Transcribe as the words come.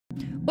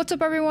What's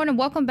up everyone and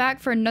welcome back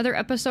for another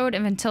episode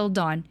of Until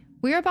Dawn.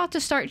 We are about to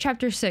start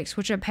chapter 6,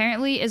 which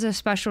apparently is a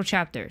special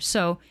chapter.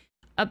 So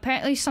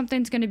apparently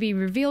something's going to be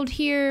revealed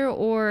here,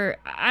 or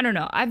I don't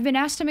know. I've been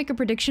asked to make a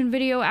prediction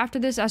video after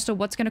this as to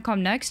what's going to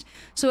come next.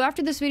 So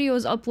after this video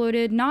is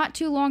uploaded, not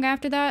too long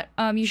after that,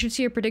 you should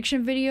see a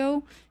prediction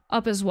video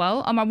up as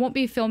well. I won't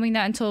be filming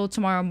that until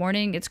tomorrow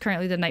morning. It's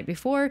currently the night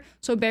before,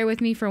 so bear with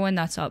me for when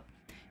that's up.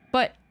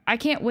 But I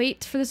can't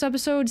wait for this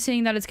episode,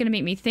 seeing that it's going to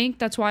make me think.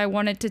 That's why I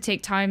wanted to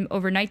take time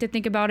overnight to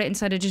think about it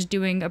instead of just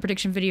doing a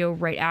prediction video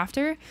right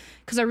after,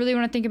 because I really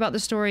want to think about the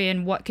story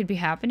and what could be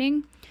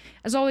happening.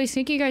 As always,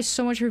 thank you guys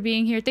so much for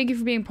being here. Thank you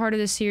for being part of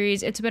this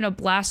series. It's been a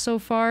blast so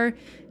far.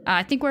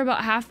 I think we're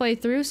about halfway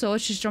through, so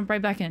let's just jump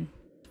right back in.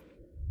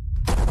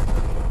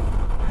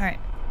 Alright.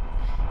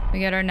 We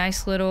got our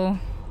nice little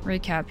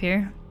recap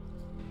here.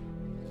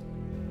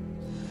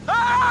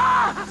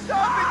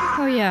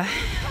 Oh yeah.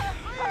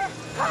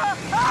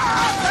 What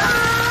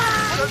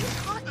are you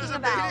talking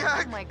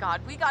about? Oh my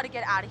god, we gotta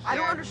get out of here. I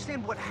don't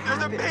understand what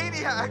happened. You're the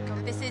maniac!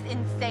 This is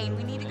insane.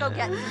 We need to go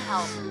get some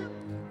help.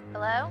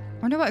 Hello? I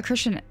wonder what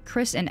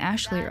Chris and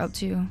Ashley are up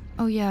to.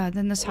 Oh yeah,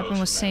 then this happened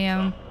with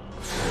Sam.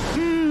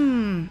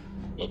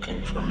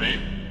 Looking for me?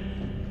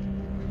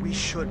 We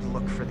should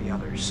look for the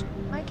others.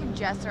 Mike and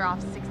Jess are off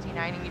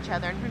 69ing each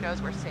other, and who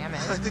knows where Sam I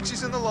is. think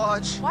she's in the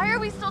lodge. Why are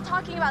we still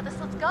talking about this?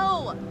 Let's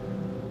go!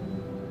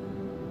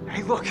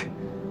 Hey, look!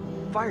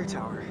 Fire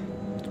tower.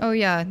 Oh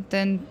yeah,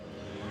 then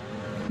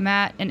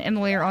Matt and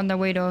Emily are on their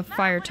way to a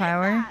fire What is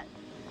tower. that?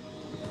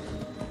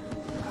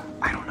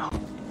 I don't know.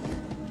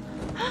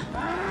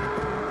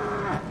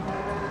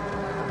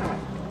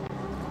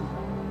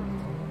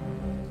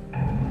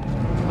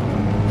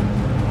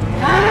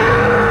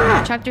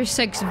 Chapter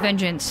 6,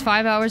 Vengeance.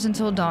 5 hours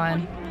until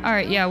dawn.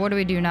 Alright, yeah, what do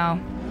we do now?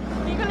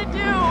 What are you gonna do?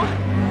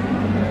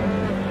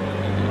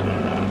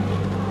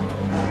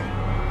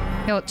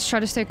 Yeah, let's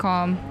try to stay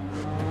calm.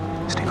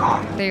 Stay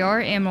calm. They are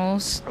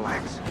animals.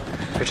 Relax.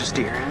 They're just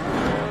deer.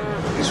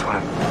 They just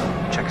want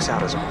to check us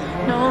out as all.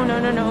 No,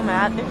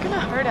 Matt. They're gonna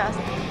hurt us.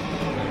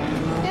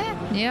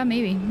 Yeah,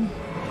 maybe.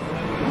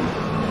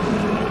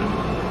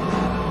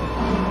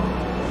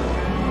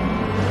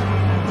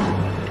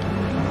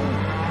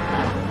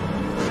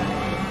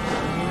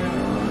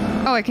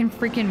 Oh, I can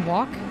freaking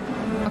walk?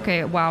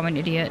 Okay, wow, I'm an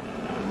idiot.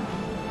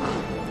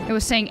 It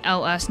was saying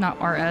LS, not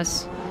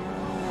RS.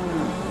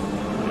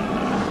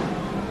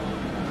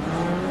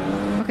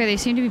 Okay, they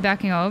seem to be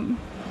backing up.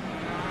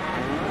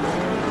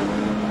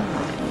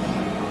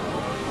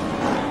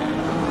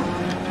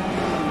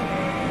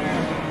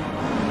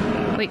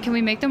 Wait, can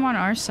we make them on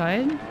our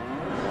side?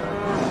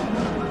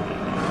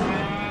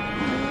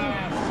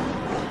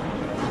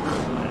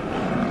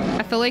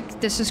 I feel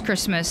like this is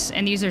Christmas,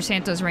 and these are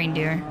Santa's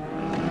reindeer.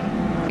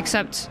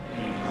 Except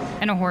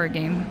in a horror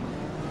game.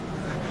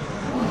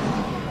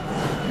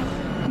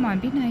 Come on,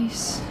 be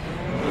nice.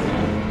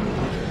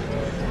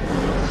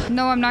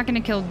 No, I'm not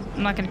gonna kill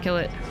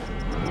it.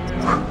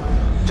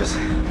 Just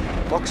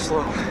walk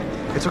slow.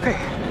 It's okay.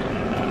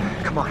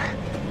 Come on.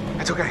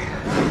 It's okay.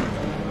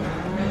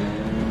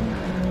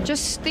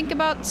 Just think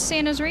about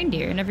Santa's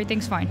reindeer and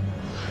everything's fine.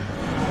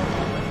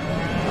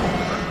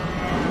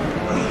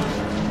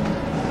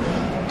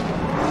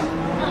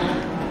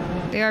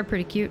 They are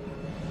pretty cute.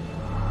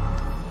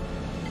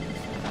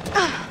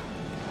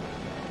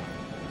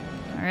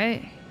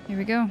 Alright, here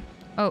we go.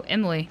 Oh,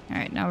 Emily.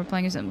 Alright, now we're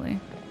playing as Emily.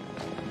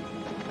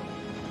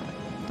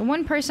 The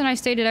one person I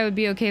stated I would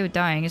be okay with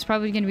dying is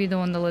probably going to be the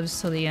one that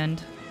lives till the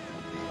end.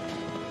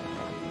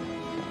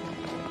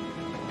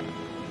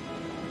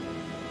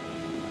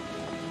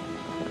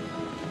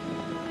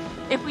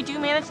 If we do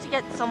manage to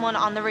get someone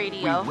on the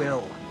radio, We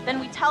will. then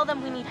we tell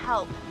them we need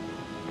help.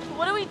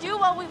 What do we do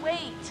while we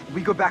wait?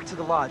 We go back to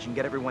the lodge and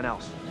get everyone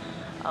else.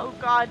 Oh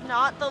god,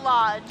 not the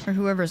lodge. Or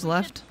whoever's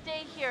left.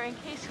 Stay here in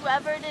case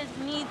whoever it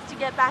is needs to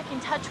get back in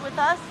touch with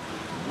us.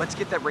 Let's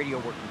get that radio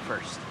working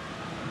first.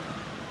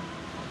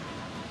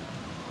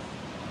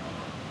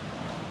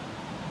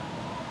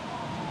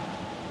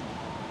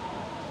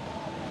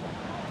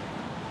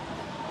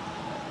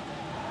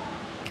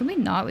 Can we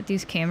not with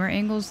these camera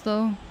angles,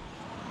 though?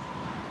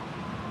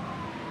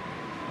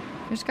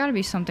 There's gotta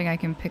be something I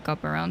can pick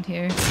up around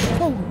here.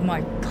 Oh my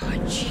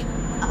god.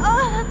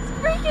 Oh, that's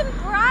freaking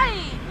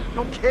bright!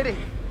 No kidding.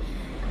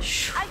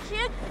 I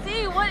can't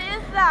see. What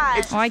is that?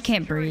 It's Oh, I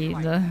can't breathe.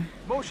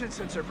 Motion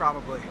sensor,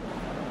 probably.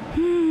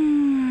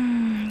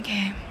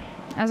 Okay.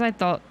 As I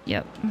thought,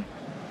 yep.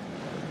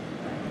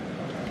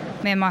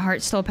 Man, my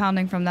heart's still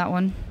pounding from that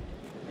one.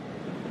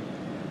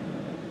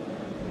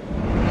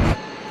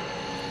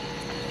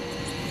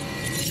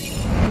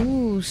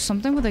 Ooh,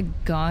 something with a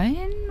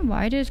gun?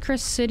 Why is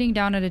Chris sitting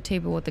down at a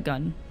table with a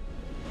gun?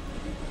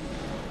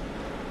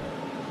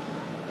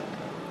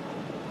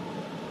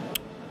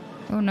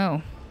 Oh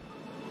no.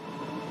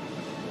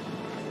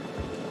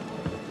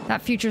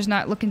 That future's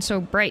not looking so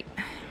bright.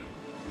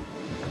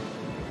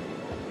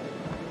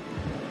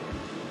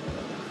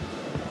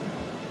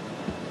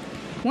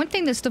 One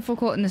thing that's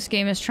difficult in this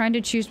game is trying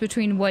to choose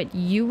between what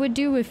you would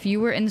do if you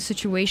were in the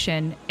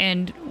situation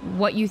and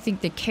what you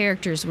think the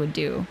characters would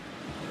do.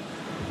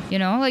 You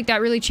know, like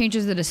that really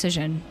changes the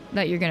decision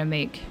that you're gonna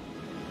make.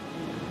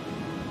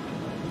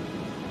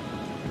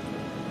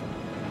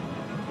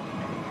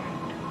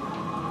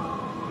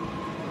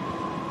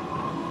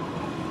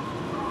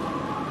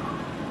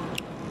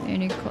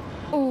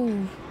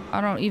 Oh, I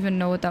don't even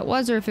know what that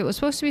was or if it was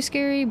supposed to be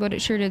scary, but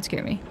it sure did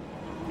scare me.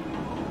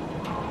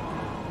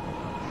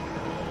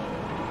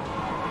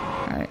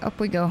 Alright, up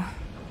we go.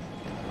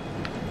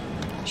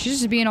 She's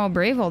just being all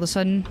brave all of a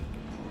sudden.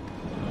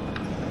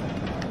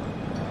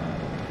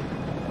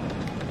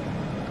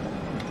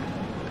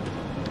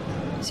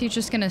 Is he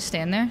just gonna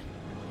stand there?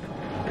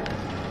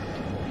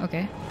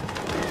 Okay.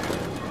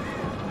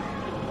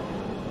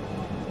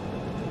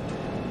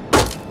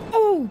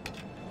 Oh!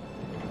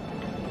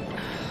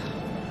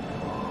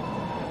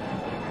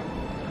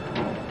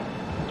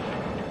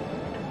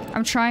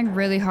 I'm trying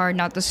really hard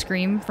not to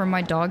scream for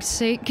my dog's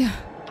sake.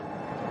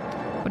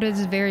 But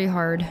it's very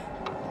hard.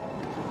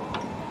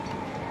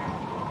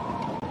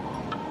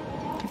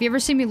 If you ever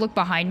see me look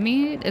behind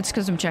me, it's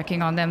because I'm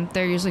checking on them.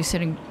 They're usually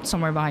sitting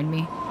somewhere behind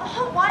me.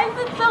 Why is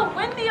it so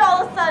windy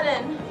all of a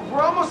sudden?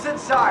 We're almost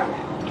inside.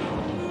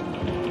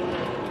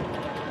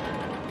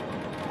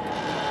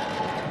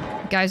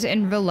 Guys,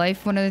 in real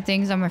life, one of the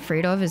things I'm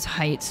afraid of is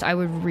heights. I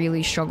would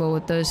really struggle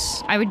with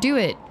this. I would do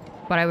it,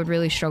 but I would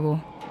really struggle.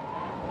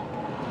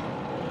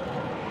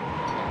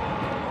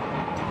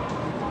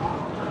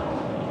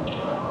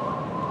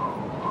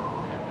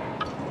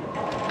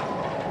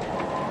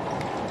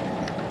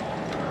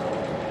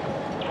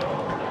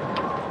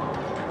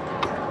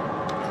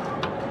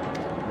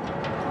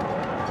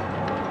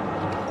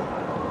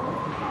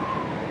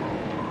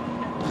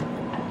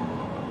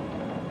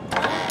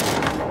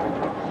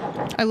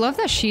 I love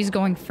that she's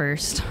going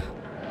first.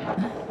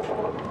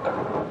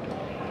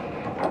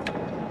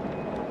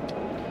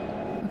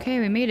 Okay,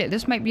 we made it.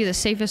 This might be the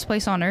safest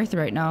place on Earth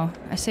right now.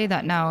 I say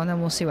that now, and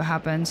then we'll see what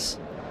happens.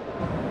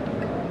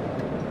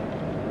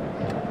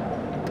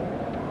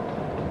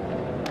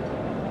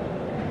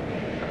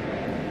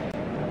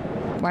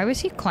 Why was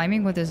he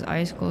climbing with his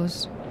eyes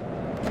closed?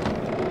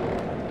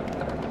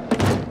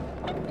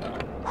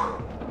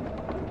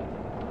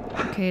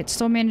 Okay, it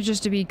still manages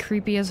to be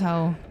creepy as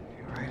hell.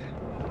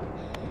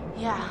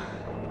 Yeah.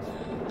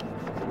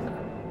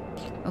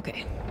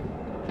 Okay.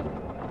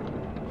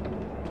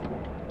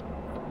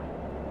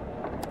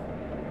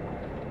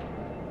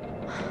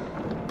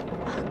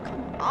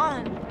 Come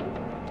on.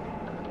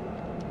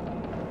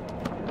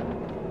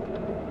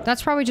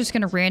 That's probably just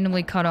gonna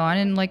randomly cut on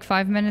in like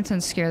 5 minutes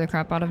and scare the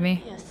crap out of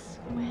me. Be a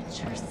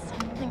switch or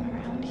something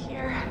around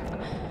here.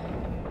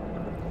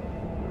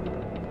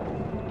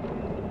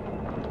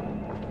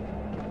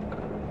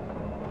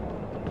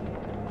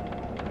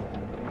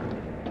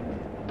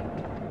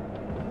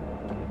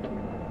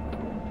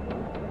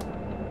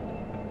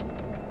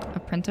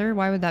 Printer?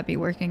 Why would that be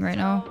working right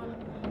now?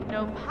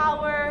 No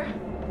power.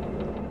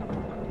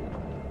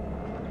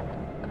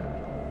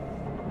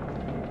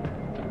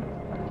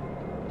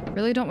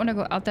 Really don't want to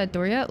go out that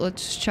door yet?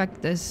 Let's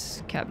check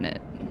this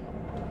cabinet.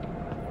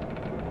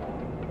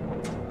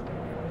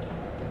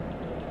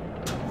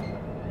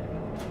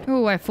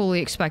 Oh, I fully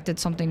expected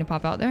something to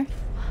pop out there.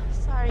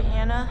 Sorry,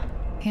 Hannah.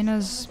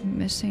 Hannah's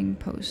missing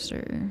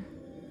poster.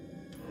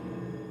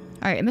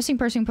 Alright, a missing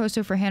person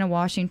poster for Hannah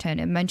Washington.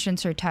 It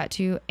mentions her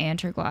tattoo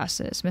and her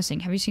glasses. Missing.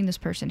 Have you seen this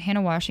person?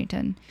 Hannah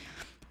Washington.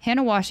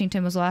 Hannah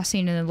Washington was last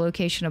seen in the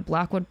location of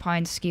Blackwood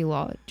Pines Ski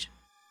Lodge,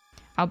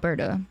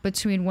 Alberta,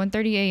 between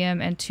 1:30 a.m.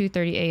 and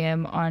 2:30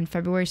 a.m. on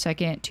February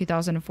 2nd,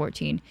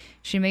 2014.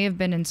 She may have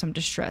been in some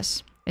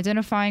distress.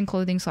 Identifying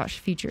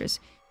clothing/features.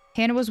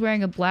 Hannah was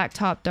wearing a black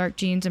top, dark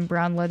jeans, and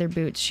brown leather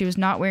boots. She was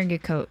not wearing a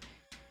coat.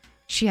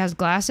 She has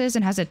glasses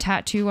and has a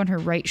tattoo on her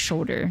right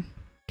shoulder.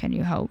 Can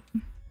you help?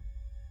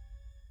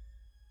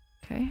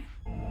 Okay.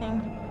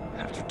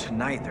 After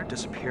tonight, their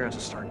disappearance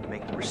is starting to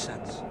make more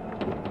sense.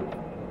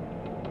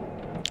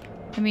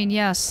 I mean,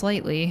 yeah,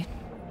 slightly.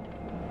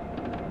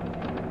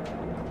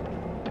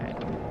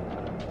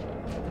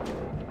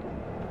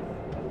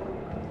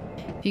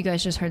 If you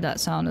guys just heard that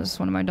sound, it's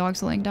one of my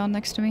dogs laying down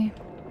next to me.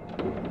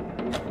 Ooh,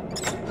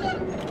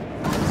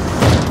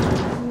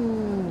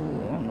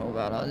 I don't know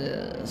about all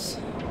this.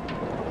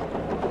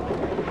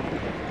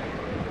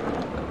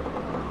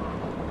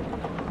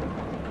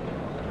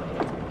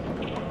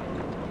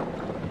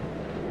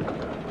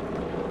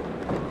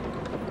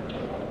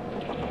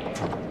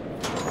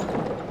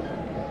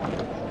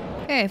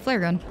 Hey, flare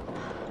gun.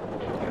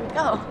 Here we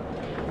go.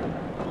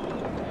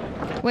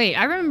 Wait,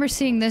 I remember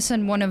seeing this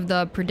in one of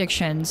the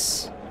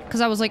predictions. Because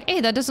I was like,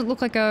 hey, that doesn't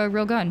look like a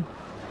real gun.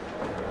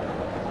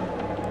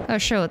 Oh,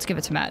 sure, let's give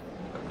it to Matt.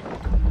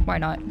 Why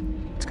not?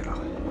 Let's go.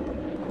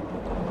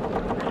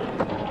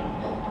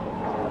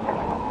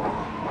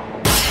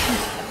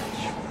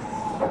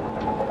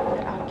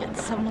 I'll get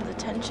someone's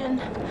attention.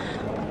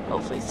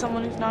 Hopefully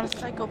someone who's not a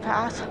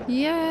psychopath.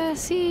 Yeah,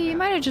 see, you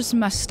might have just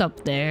messed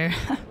up there.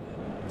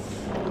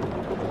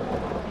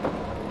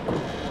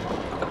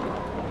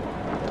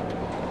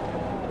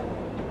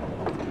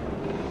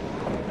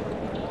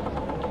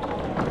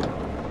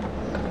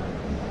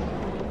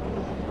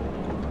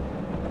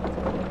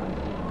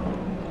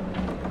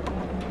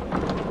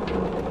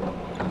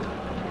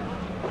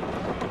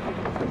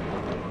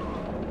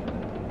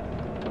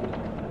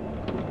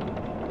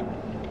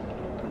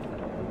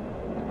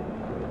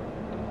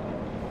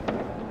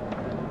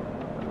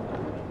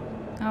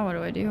 Now what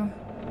do I do?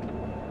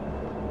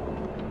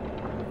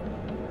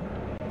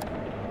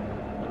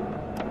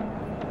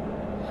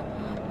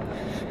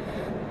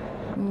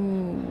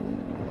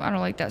 Ooh, I don't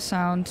like that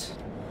sound.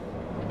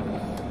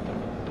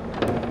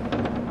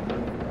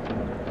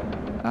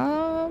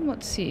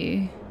 Let's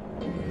see.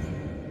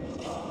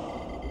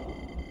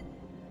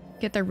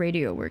 Get the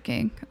radio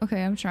working.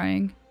 Okay, I'm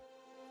trying.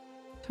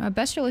 My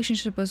best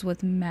relationship was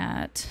with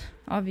Matt,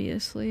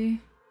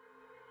 obviously.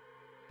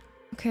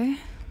 Okay.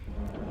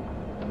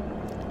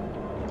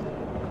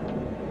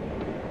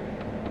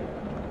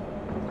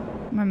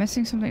 Am I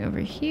missing something over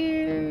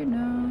here?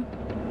 No.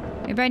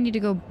 Maybe I need to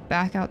go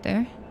back out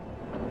there.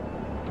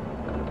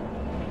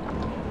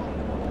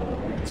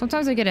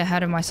 Sometimes I get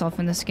ahead of myself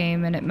in this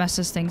game and it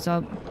messes things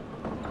up.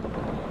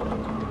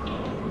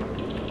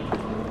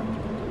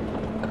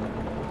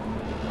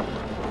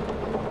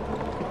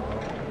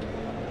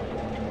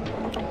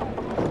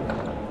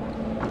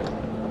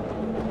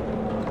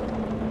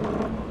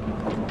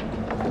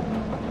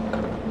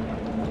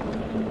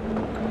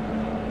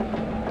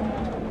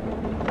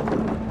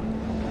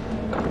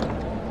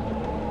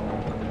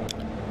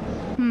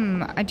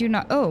 I do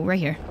not. Oh, right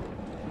here.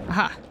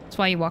 Aha. That's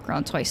why you walk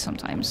around twice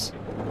sometimes.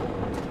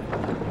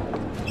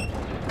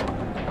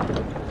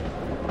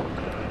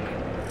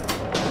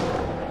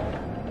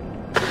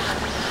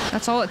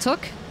 That's all it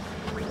took?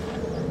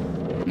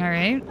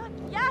 Alright.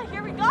 Yeah,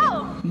 here we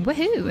go.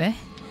 Woohoo.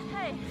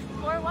 Hey,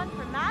 score 1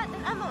 for Matt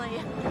and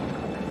Emily.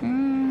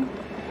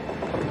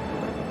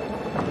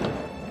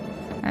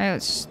 Alright,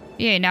 let's...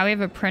 Yeah, now we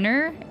have a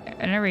printer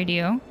and a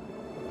radio.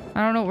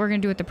 I don't know what we're gonna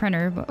do with the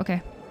printer, but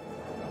okay.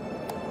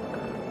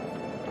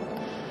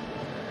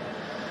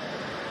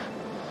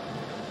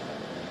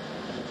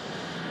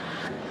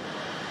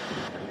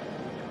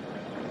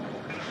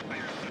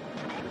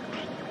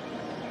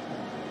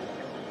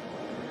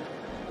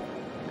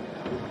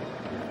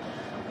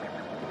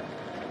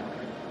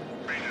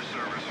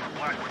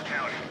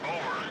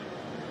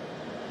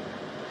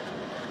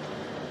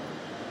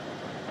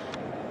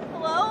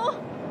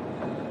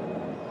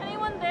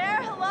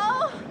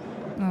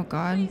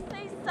 God. Please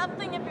say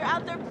something if you're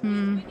out there, please.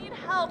 We need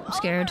help. I'm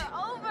scared.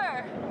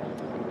 Over.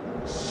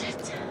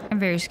 Shit. I'm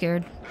very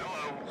scared.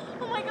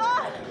 Oh my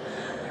God.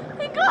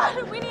 Thank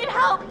God. We need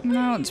help. Please.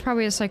 No, it's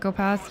probably a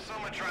psychopath.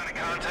 Someone trying to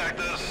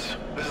contact us?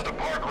 This is the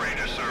Park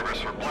Ranger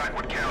Service for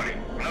Blackwood County.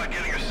 We're not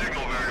getting your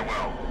signal very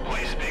well.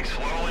 Please speak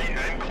slowly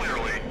and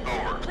clearly.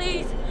 Over.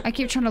 Please. I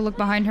keep trying to look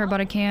behind her, but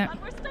I can't.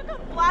 We're stuck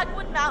on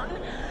Blackwood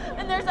Mountain,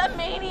 and there's a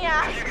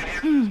maniac.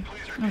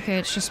 Okay,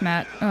 it's just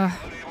Matt. Ugh.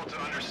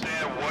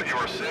 What you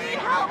are saying,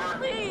 help, over?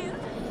 Please.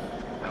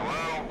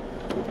 Hello?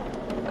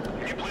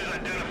 Can you please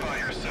identify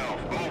yourself?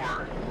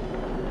 Over.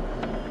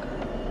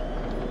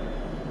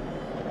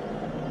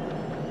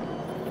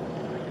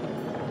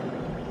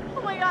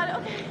 Oh my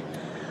God, okay.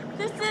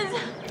 This is...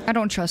 I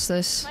don't trust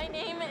this. My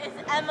name is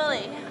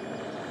Emily.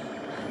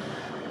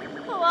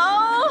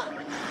 Hello?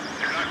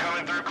 You're not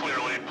coming through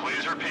clearly.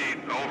 Please repeat.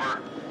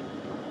 Over.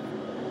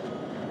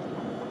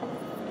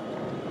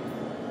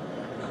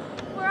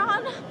 We're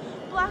on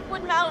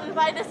Blackwood Mountain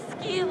by the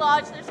ski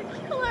lodge. There's a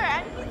killer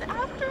and he's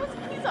after us.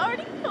 He's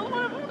already killed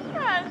one of our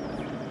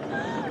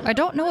friends. I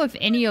don't know if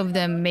any of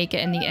them make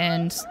it in the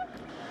end.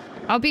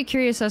 I'll be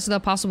curious as to the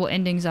possible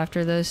endings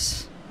after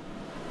this.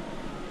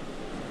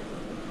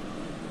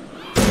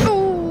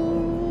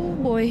 Oh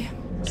boy.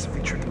 It's a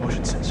featured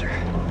motion sensor.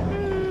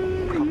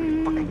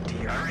 Probably a fucking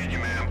deer. I read you,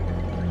 ma'am.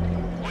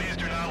 Please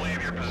do not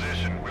leave your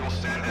position. We will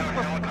send out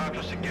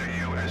helicopters to get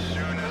you as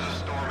soon as the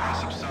storm has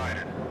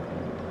subsided.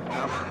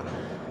 Over.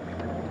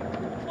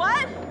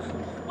 What?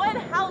 What?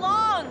 How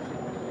long?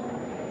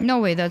 No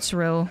way, that's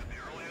real. The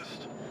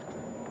earliest?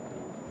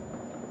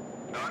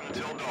 Not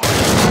until dawn.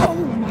 Oh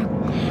my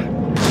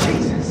God.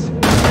 Jesus.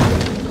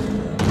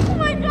 Oh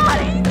my God,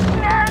 he's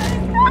there.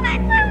 He's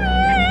coming for me.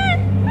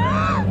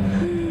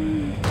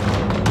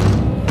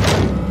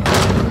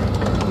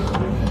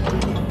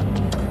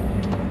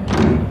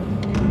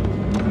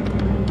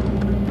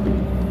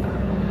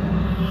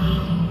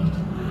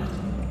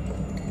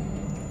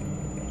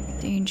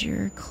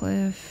 Danger,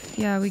 cliff.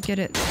 Yeah, we get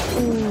it.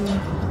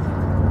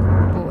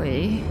 Oh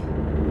boy.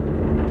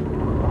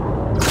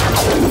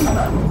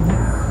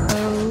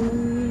 Oh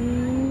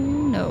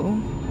no.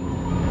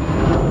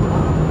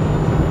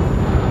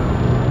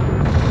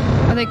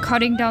 Are they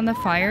cutting down the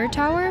fire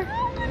tower?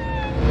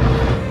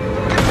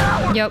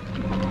 Yep.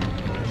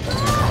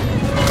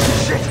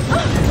 Shit!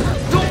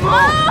 Don't move!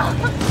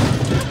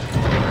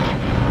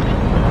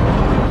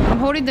 I'm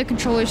holding the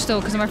controller still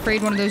because I'm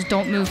afraid one of those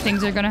don't move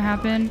things are gonna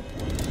happen.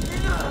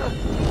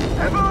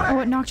 Oh,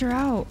 it knocked her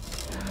out.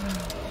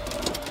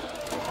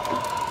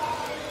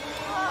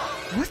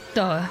 What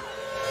the?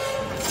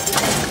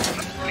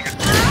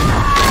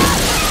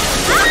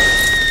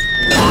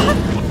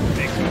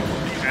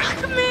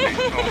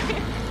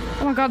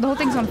 Oh my God, the whole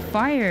thing's on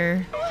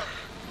fire.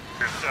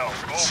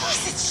 Yourself. Over.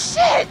 Jesus,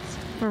 shit!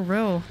 For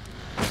real.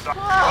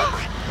 No,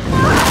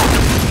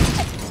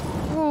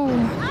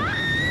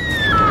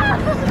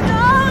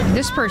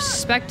 This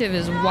perspective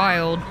is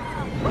wild.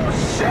 Oh,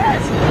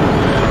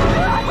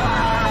 shit!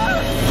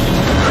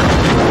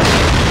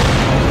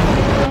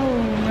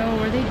 Oh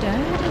no, were they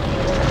dead?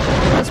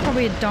 That's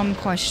probably a dumb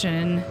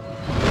question.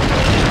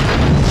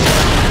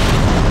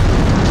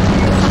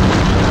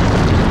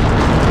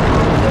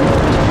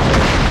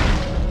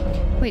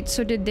 Wait,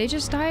 so did they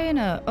just die in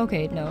a...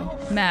 Okay, no.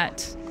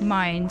 Matt,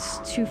 mines,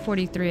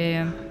 2:43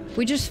 a.m.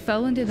 We just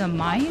fell into the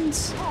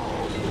mines?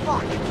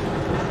 Fuck!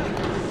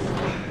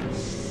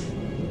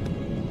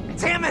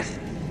 Damn it!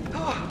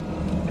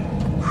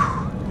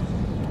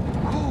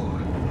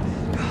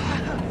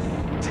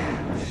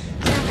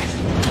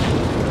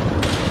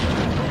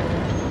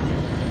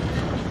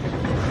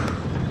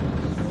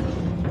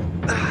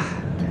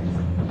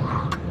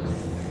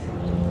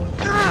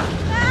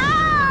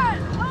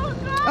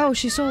 Oh,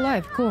 she's still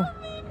alive. Cool.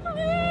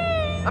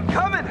 I'm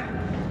coming!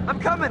 I'm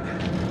coming!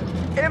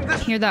 Em,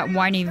 this... Hear that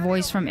whiny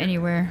voice from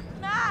anywhere.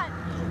 Matt,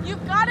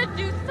 you've got to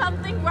do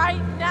something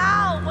right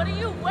now. What are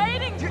you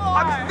waiting for?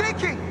 I'm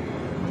thinking!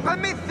 Let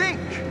me think!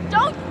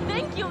 Don't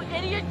think, you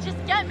idiot. Just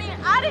get me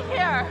out of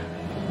here.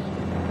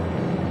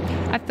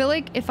 I feel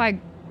like if I...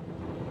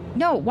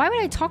 No, why would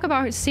I talk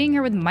about seeing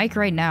her with Mike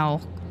right now?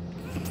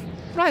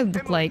 What do I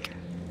look like?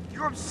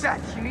 You're upset.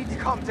 You need to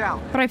calm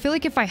down. But I feel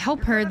like if I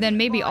help her, then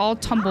maybe I'll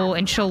tumble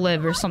and she'll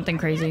live or something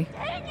crazy.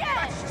 Dang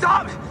it!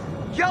 Stop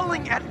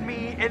yelling at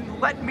me and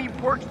let me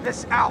work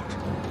this out,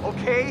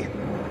 okay?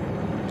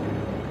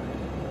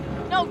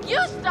 No, you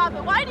stop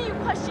it. Why do you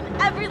question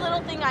every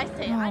little thing I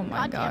say? Oh I'm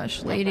my goddamn gosh,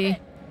 sick of lady.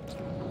 it.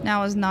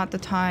 Now is not the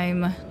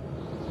time.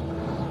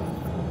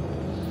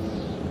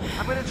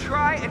 I'm gonna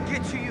try and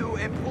get to you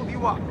and pull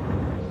you up.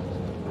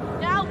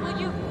 Now, will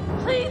you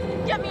please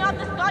get me off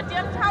this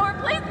goddamn tower?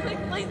 Please, please,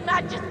 please,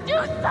 Matt, just do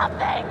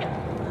something!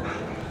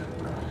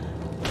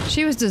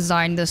 She was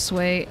designed this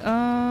way.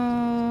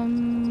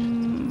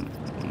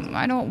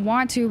 I don't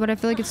want to, but I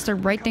feel like it's the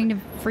right thing to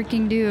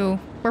freaking do.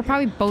 We're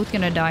probably both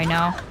gonna die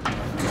now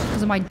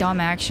because of my dumb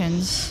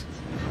actions.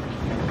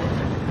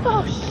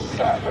 Oh,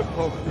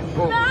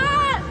 shit!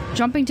 Matt!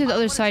 Jumping to the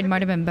other side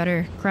might have been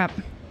better. Crap.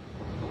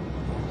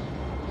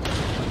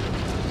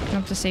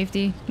 Jump to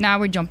safety. Nah,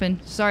 we're jumping.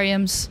 Sorry,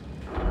 Ems.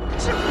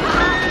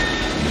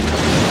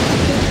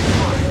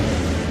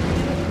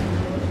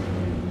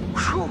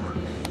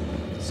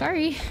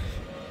 Sorry.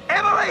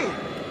 Emily!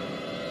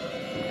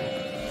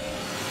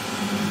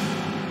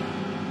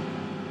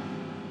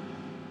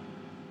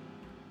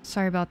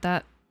 Sorry about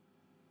that.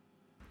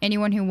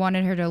 Anyone who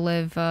wanted her to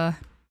live,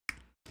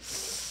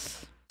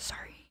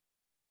 sorry.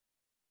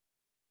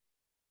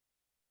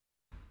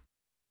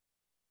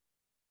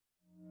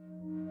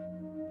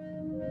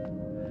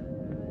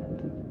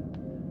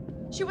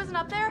 She wasn't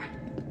up there?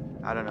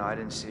 I don't know. I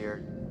didn't see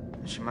her.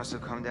 She must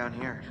have come down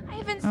here. I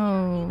haven't seen her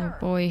Oh either.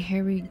 boy,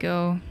 here we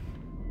go.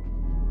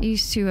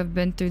 These two have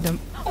been through them.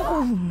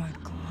 Oh my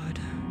god.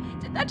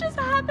 Did that just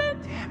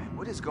happen? Damn it.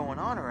 What is going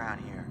on around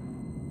here?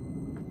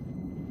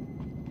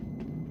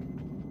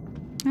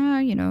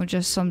 You know,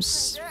 just some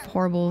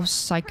horrible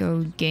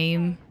psycho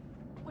game.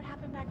 What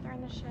happened back there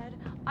in the shed?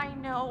 I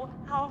know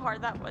how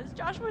hard that was.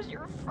 Josh was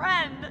your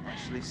friend.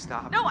 Ashley,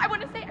 stop. No, I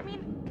want to say, I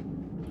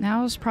mean,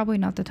 Now's probably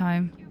not the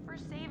time. you for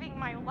saving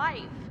my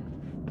life.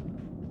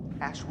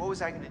 Ash, what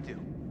was I gonna do?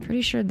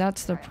 Pretty sure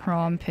that's the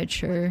prom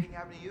picture. Anything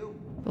happened to you?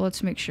 But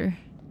let's make sure.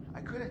 I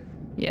couldn't.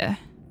 Yeah.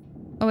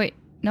 Oh wait,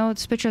 no,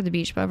 it's a picture of the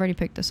beach, but I've already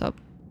picked this up.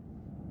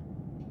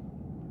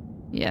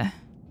 Yeah.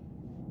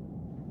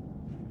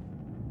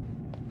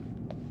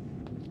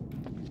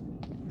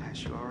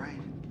 Ash, you alright?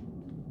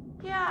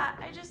 Yeah,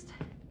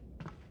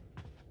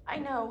 I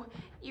know.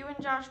 You and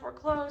Josh were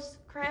close,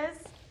 Chris.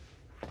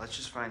 Let's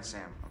just find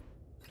Sam.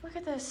 Look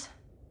at this.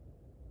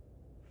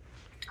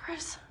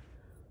 Chris,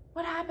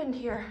 what happened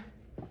here?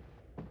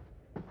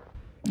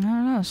 I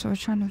don't know, so we're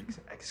trying to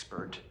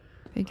Expert.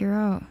 figure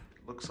out.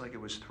 Looks like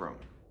it was thrown.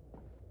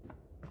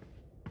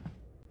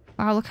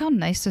 Wow, look how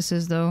nice this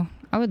is though.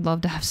 I would love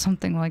to have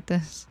something like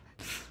this.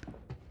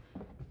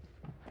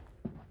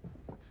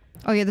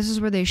 Oh yeah, this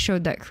is where they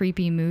showed that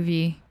creepy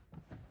movie.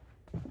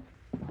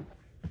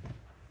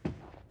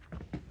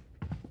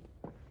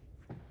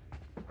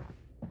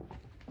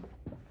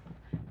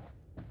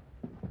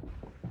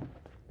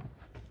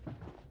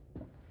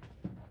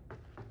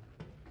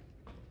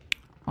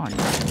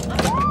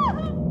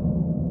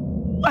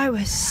 I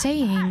was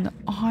saying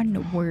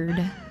onward.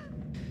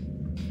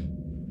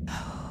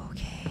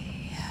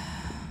 Okay.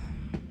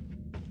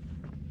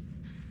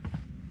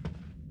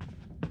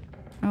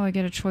 Oh, I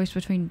get a choice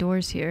between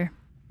doors here.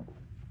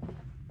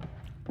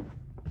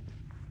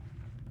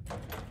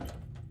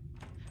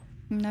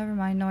 Never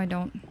mind, no I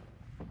don't.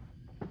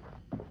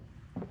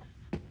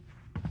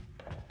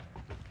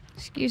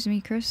 Excuse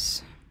me,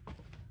 Chris.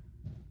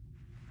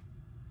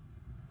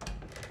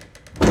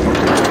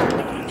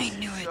 I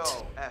knew it.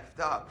 So effed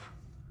up.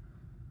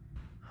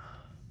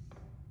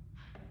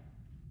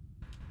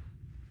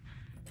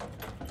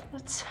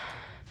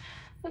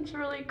 That's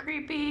really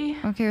creepy.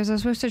 Okay, was I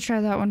supposed to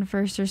try that one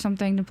first or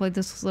something to play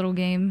this little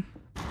game?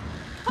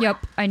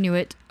 Yep, I knew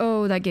it.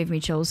 Oh, that gave me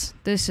chills.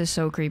 This is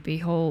so creepy.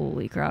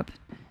 Holy crap.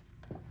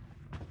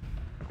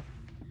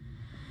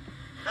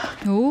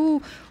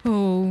 Oh,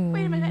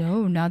 Wait a minute.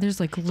 no, now there's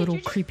like little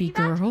you just creepy see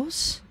that?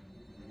 girls.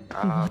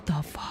 What the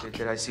fuck?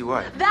 Did I see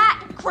what?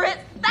 That, Chris,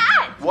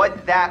 that!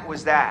 What that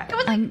was that? It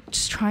was I'm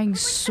just trying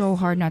so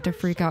hard not to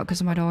freak out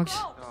because of my dogs.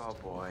 Oh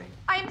boy.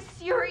 I'm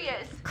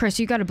serious. Chris,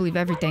 you gotta believe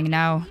everything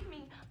now. Believe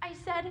me. I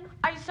said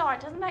I saw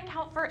it. Doesn't that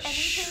count for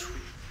anything?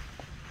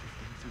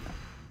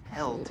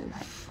 Hell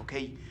tonight,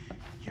 okay?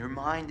 Your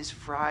mind is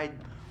fried.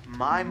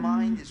 My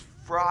mind is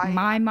fried.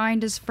 My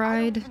mind is I don't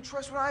fried. even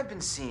trust what I've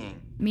been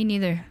seeing. Me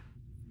neither.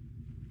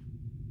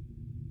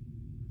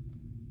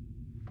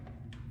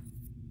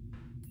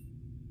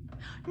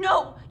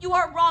 No, you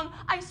are wrong.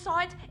 I saw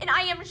it, and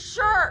I am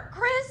sure,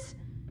 Chris.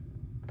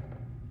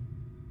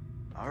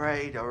 All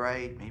right.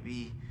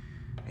 Maybe.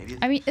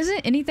 I mean,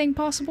 isn't anything I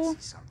possible?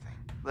 see something.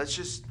 Let's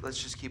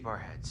just keep our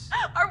heads.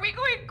 Are we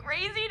going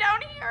crazy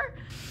down here?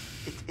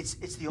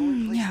 It's the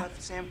only place yeah.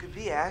 left Sam could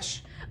be,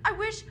 Ash. I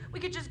wish we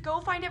could just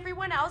go find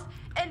everyone else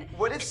and.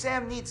 What if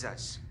Sam needs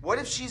us? What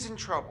if she's in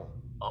trouble?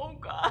 Oh,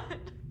 God.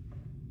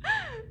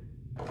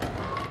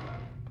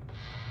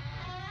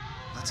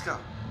 Let's go.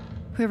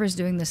 Whoever's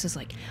doing this is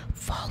like,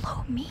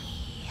 follow me.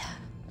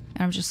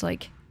 And I'm just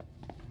like,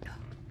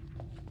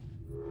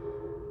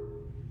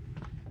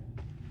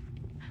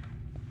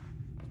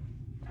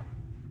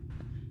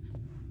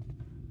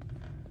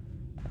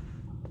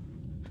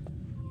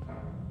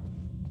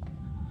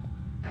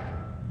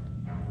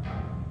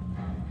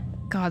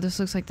 God, this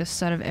looks like the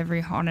set of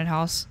every haunted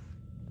house.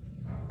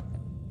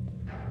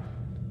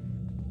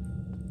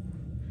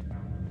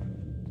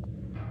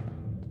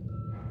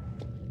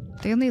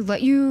 They only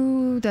let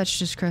you, that's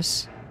just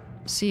Chris,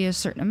 see a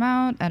certain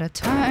amount at a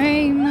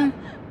time.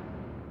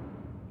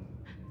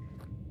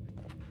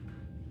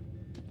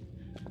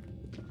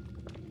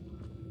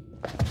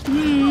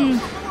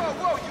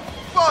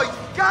 Whoa,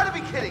 you gotta be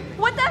kidding me.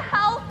 What the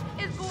hell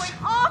is going on?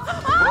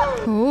 Ah!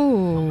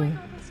 Oh, God,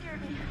 that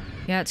scared me.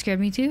 yeah, it scared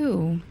me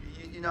too.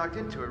 You knocked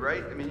into it,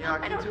 right? I mean, you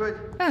knocked into it?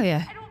 Oh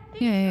yeah, I don't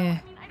think yeah, so. yeah, yeah.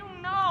 I mean, I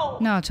don't know.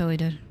 No, I totally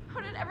did. How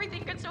did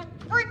everything get so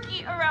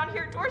freaky around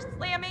here? Doors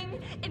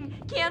slamming and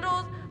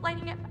candles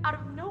lighting up out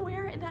of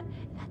nowhere, and that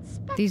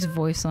specter. These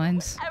voice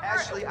lines. Whatever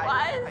Ashley, it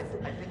I was.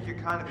 think you're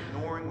kind of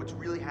ignoring what's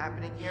really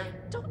happening here.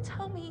 Don't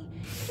tell me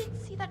you didn't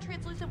see that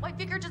translucent white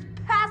figure just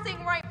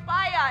passing right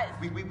by us.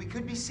 We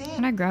could be seeing.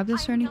 Can I grab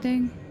this or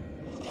anything?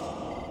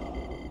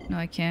 No,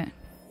 I can't.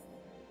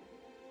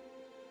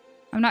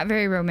 I'm not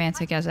very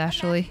romantic as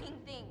Ashley. Imagining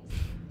things.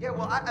 Yeah,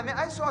 well, I mean,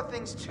 I saw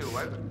things too.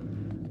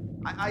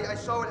 I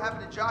saw what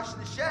happened to Josh in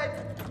the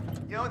shed.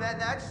 You know,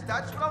 that's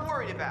what I'm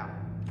worried about.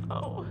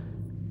 Oh,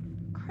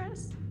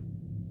 Chris.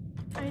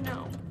 I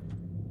know.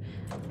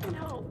 You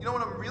know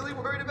what I'm really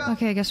worried about?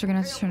 Okay, I guess we're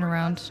gonna have to I'm turn worried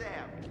around. about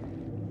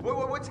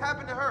Sam. What's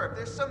happened to her? If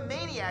there's some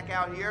maniac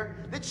out here,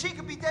 then she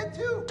could be dead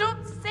too.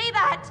 Don't say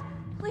that!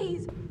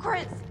 Please,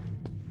 Chris.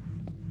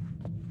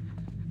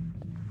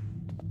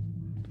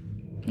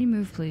 Can you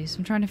move, please?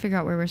 I'm trying to figure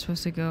out where we're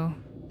supposed to go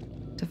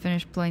to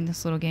finish playing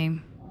this little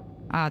game.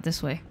 Ah,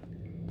 this way.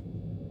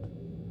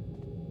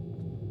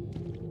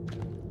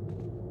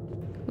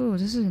 Ooh,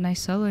 this is a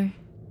nice cellar.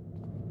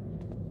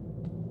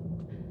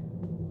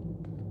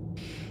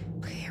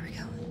 Okay, here we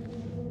go.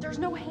 There's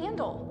no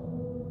handle.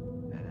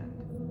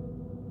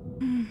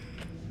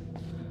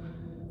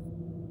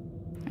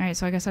 Alright,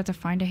 so I guess I have to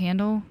find a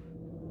handle.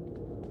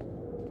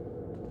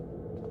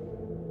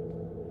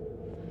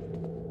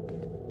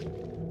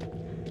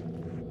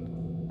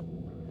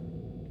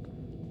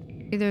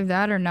 Either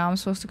that or now I'm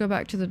supposed to go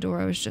back to the door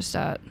I was just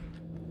at.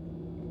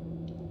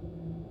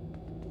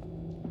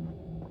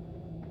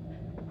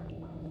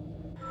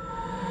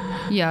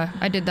 Yeah,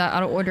 I did that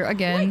out of order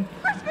again.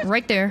 Chris,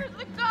 Right there. There's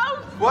the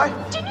ghost.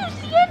 What? Didn't you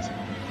see it?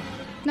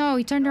 No,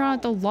 he turned around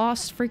at the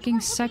lost freaking Looking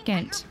at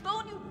second. your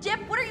phone, you dip.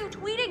 What are you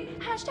tweeting?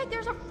 Hashtag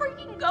there's a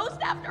freaking ghost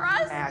after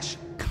us. Ash,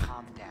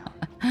 calm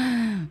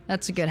down.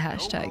 That's a good No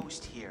hashtag.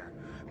 ghost here.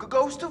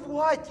 Ghost of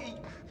what?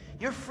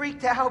 You're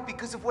freaked out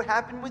because of what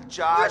happened with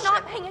Josh. You're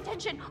not paying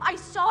attention. I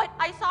saw it.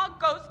 I saw a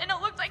ghost, and it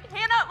looked like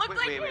Hannah. It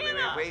looked Wait, like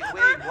Hannah. wait,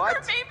 Her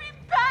what? baby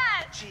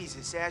pet.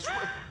 Jesus, Ash.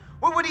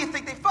 What do you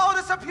think? They followed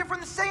us up here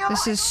from the seance?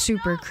 This is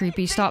super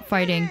creepy. Stop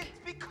fighting.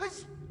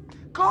 Because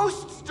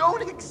ghosts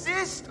don't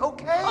exist,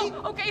 okay?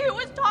 Oh, okay, who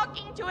was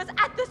talking to us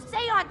at the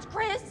seance,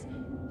 Chris?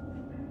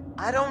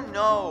 I don't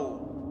know.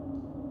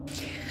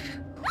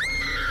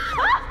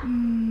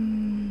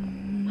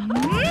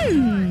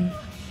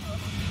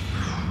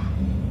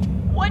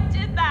 What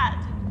did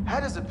that? How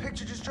does a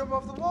picture just jump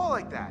off the wall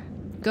like that?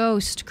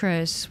 Ghost,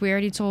 Chris. We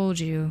already told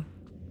you.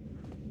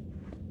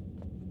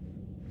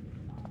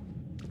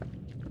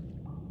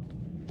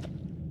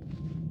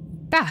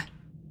 Ah!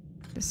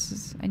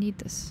 I need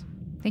this.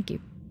 Thank you.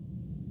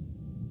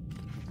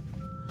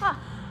 Huh.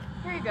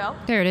 Here you go.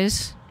 There it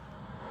is.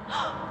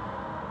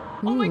 Oh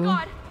my Ooh.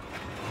 god.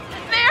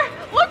 There!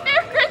 Look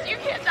there, Chris! You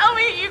can't tell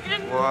me you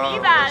didn't see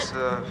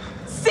that!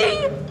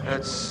 See?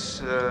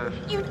 That's,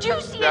 You do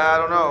see it? I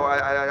don't know.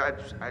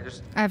 I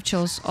just... I have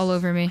chills all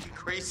over me.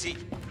 Crazy.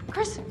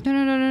 Chris.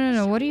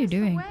 No. What are you show us the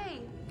doing?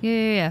 way.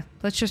 Yeah.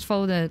 Let's just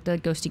follow the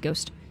ghosty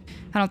ghost.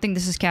 I don't think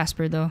this is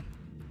Casper, though.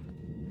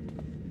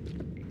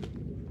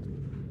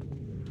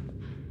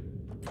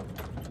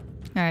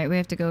 Alright, we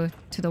have to go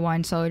to the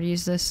wine cellar to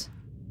use this.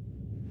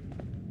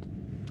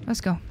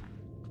 Let's go.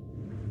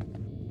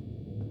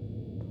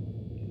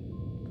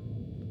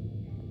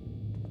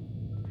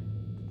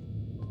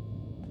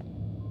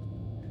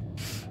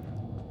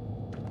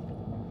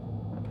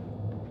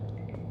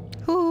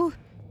 Ooh.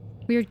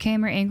 Weird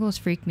camera angles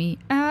freak me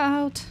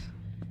out.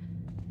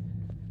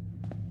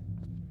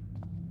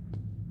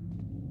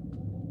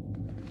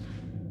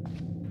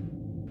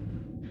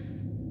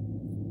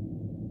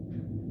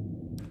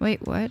 Wait,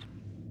 what?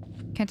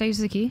 Can't I use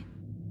the key?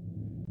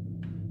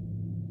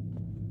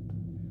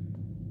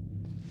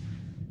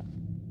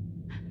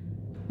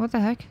 What the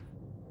heck?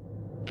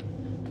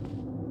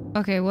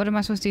 Okay, what am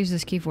I supposed to use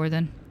this key for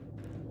then?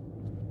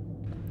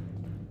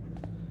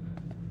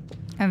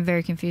 I'm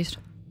very confused.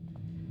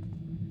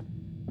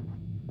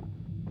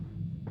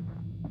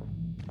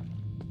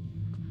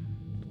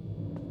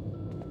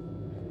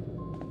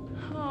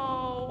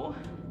 Oh.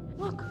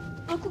 Look,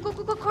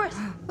 Chris.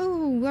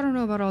 Oh, I don't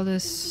know about all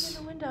this.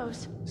 The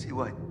windows. See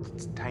what?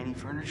 It's tiny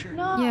furniture?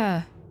 No.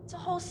 Yeah. It's a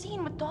whole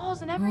scene with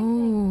dolls and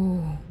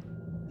everything. Oh.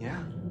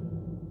 Yeah.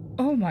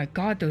 Oh my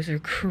god, those are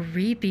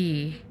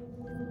creepy.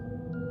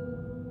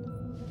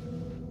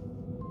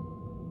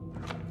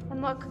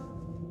 And look,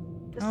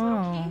 this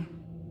little key.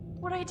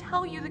 What'd I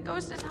tell you? The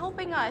ghost is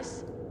helping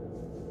us.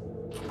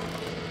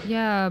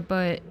 Yeah,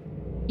 but...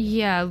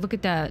 Yeah, look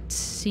at that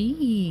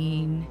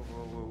scene.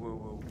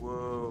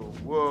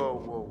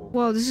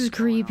 Whoa, this is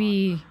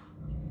creepy.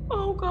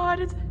 Oh god,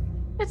 it's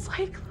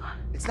like...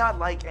 It's not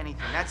like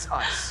anything. That's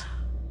us.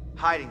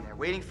 Hiding there,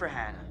 waiting for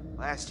Hannah.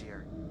 Last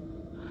year.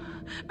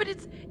 But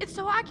it's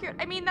so accurate.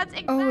 I mean, that's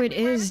exactly Oh, it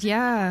where is, everything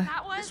yeah.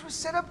 that was. This was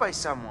set up by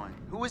someone.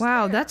 Who was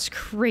Wow, there? that's Or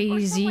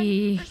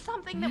crazy.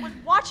 something that was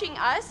watching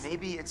us.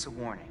 Maybe it's a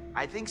warning.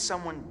 I think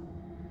someone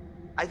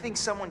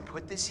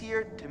put this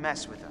here to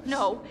mess with us.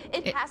 No,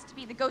 it has to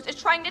be the ghost. It's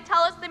trying to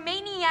tell us the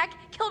maniac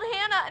killed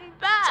Hannah and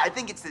Beth. I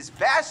think it's this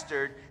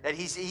bastard that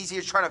he's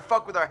here trying to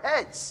fuck with our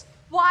heads.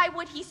 Why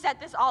would he set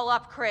this all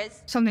up,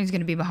 Chris? Something's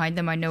gonna be behind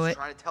them, I know He's it.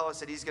 trying to tell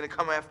us that he's gonna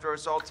come after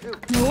us all too.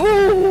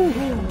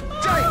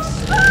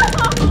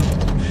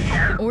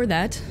 Yikes! Or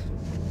that.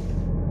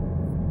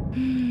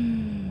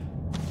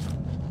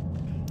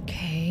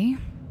 Okay.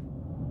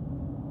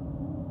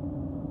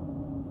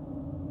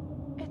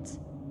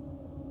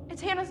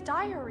 It's Hannah's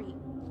diary.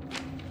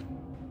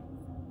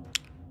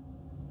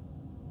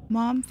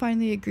 Mom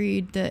finally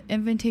agreed. The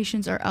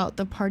invitations are out.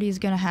 The party is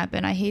gonna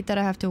happen. I hate that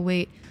I have to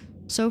wait.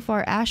 So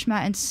far, Ash,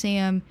 Matt, and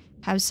Sam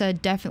have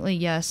said definitely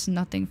yes.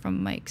 Nothing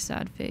from Mike.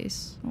 Sad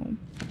face. Oh.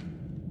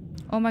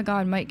 Oh my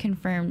god, Mike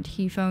confirmed.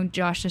 He phoned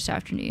Josh this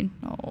afternoon.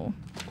 Oh.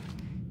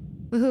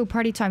 Woohoo,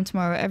 party time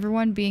tomorrow.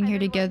 Everyone being here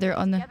together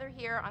on the... Together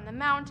here on the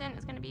mountain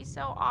is gonna be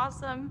so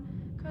awesome.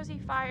 Cozy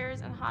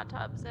fires and hot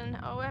tubs and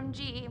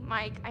OMG,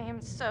 Mike, I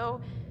am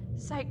so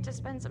psyched to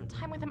spend some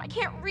time with him. I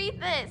can't read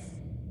this.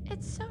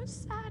 It's so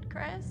sad,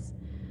 Chris.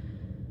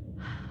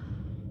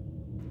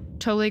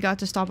 Totally got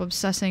to stop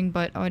obsessing,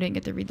 but oh, I didn't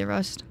get to read the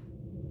rest.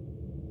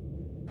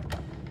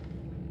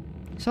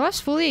 So I was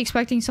fully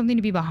expecting something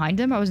to be behind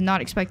them. I was not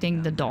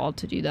expecting the doll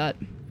to do that.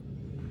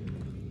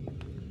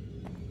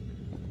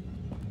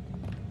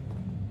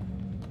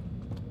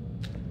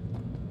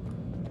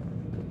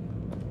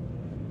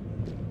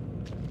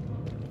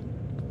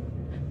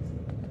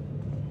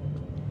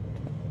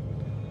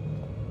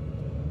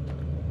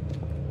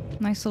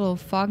 Nice little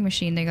fog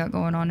machine they got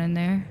going on in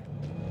there.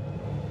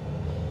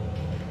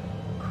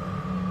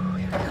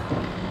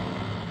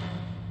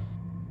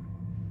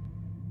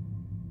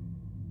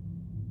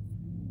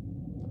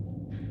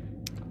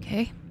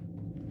 Okay.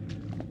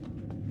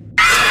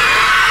 God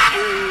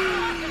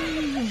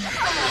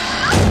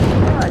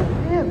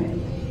damn it.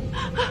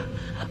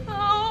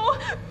 Oh,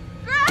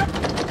 Greg!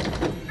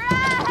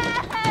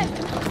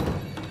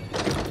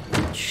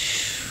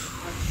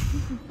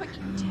 But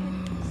you did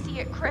see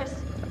it, Chris.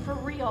 For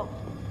real.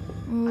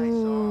 I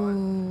saw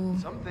Ooh.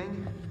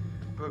 something,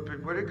 but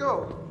where'd it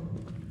go?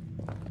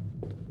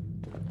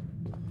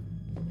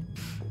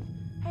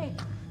 Hey,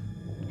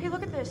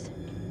 look at this.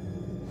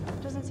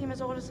 Doesn't seem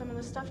as old as some of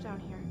the stuff down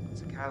here.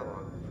 It's a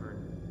catalog for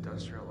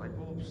industrial light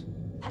bulbs.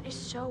 That is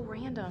so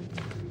random.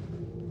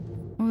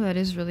 Oh, that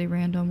is really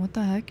random. What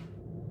the heck?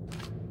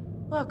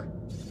 Look,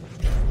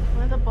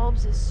 one of the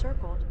bulbs is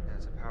circled.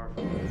 That's a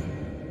powerful.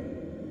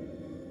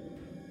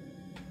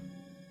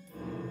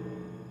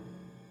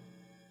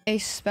 A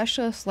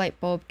specialist light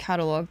bulb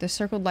catalog. The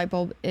circled light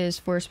bulb is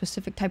for a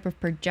specific type of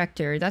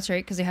projector. That's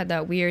right, because they had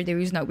that weird, they were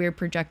using that weird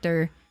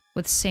projector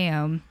with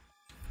Sam.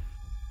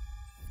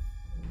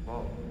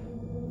 Whoa.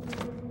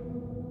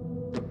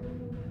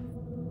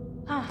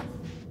 Huh.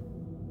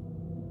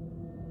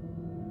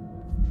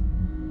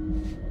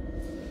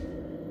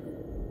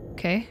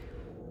 Okay.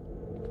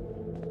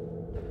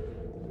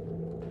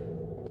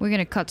 We're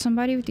gonna cut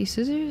somebody with these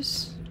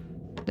scissors?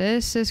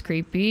 This is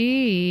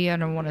creepy. I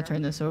don't want to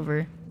turn this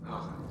over.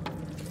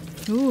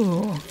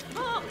 Ooh.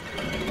 Oh,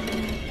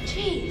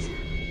 jeez.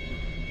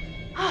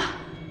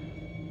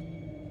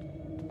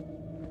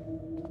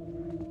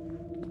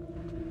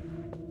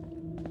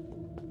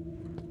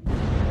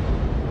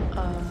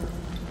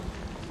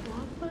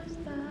 What was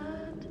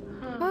that?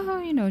 Oh,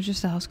 you know,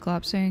 just the house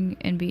collapsing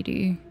in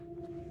BD.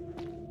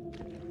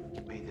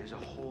 Wait, there's a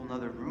whole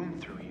nother room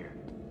through here.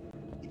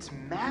 It's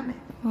mammoth.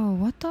 Oh,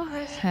 what the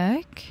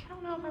heck? I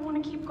don't know if I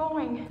want to keep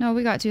going. No,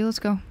 we got to. Let's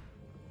go.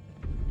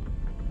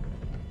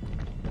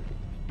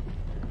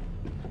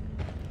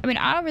 I mean,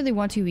 I don't really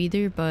want to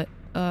either, but,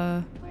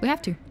 we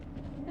have to.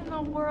 In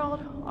the world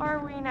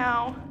are we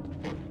now?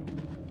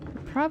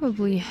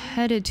 Probably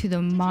headed to the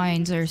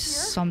mines or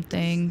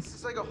something. This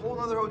is like a whole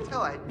nother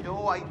hotel. I had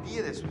no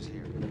idea this was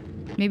here.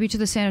 Maybe to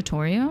the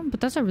sanatorium?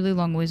 But that's a really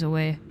long ways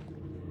away.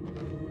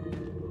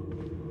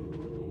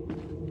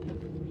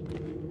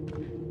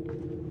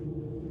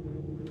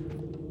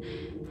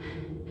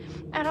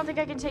 I don't think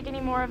I can take any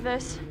more of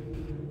this.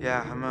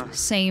 Yeah, I'm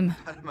Same.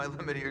 out of my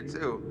limit here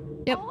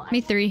too. Yep, All me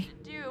I three.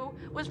 wanted to do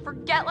was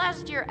forget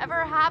last year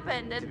ever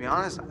happened To and be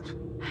honest,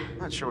 I'm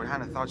not sure what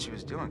Hannah thought she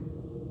was doing.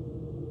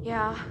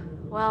 yeah,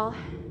 well,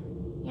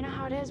 you know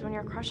how it is when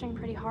you're crushing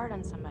pretty hard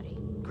on somebody.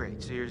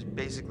 Great, so you're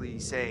basically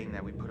saying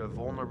that we put a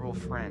vulnerable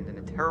friend in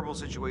a terrible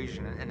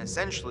situation and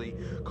essentially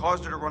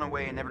caused her to run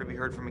away and never to be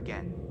heard from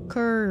again.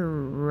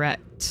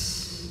 Correct.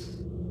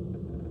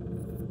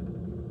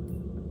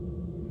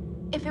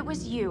 If it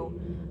was you,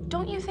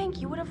 don't you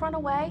think you would have run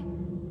away?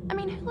 I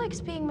mean, who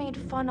likes being made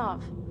fun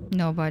of?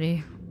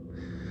 Nobody.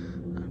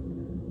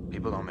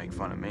 People don't make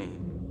fun of me.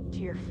 To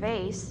your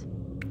face.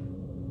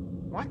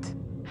 What?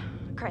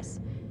 Chris,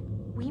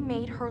 we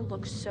made her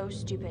look so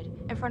stupid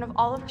in front of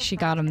all of her She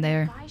friends got him and the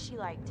there. guy she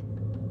liked.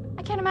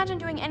 I can't imagine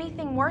doing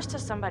anything worse to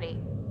somebody.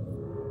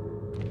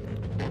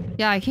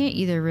 Yeah, I can't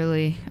either,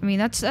 really. I mean,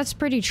 that's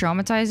pretty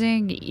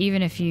traumatizing,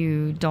 even if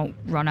you don't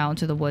run out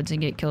into the woods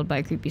and get killed by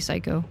a creepy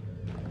psycho.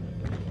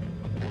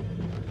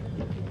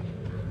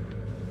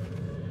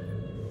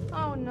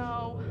 Oh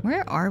no.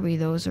 Where are we,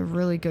 though, is a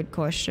really good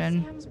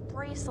question. Sam's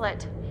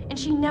bracelet. And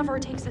she never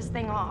takes this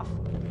thing off.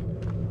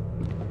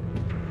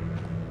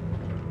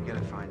 We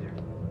gotta find her.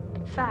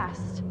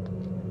 Fast.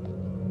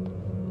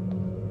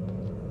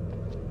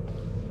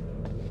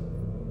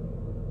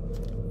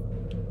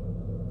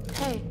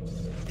 Hey.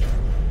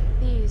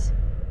 These.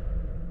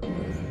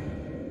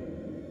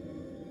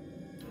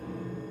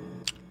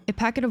 A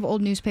packet of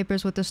old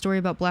newspapers with the story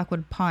about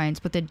Blackwood Pines,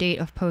 but the date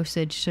of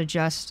postage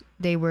suggests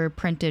they were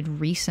printed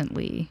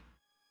recently.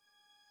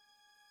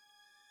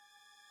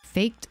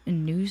 Faked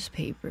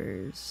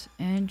newspapers.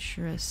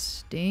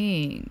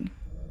 Interesting.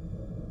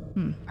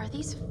 Are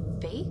these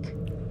fake?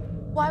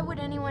 Why would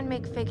anyone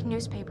make fake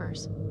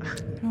newspapers? I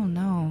don't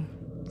know.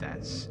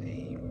 That's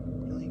a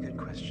really good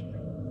question.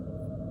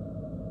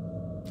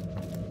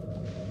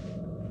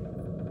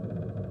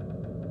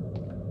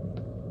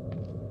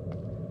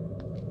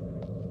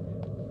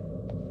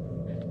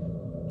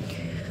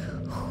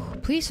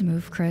 Please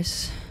move,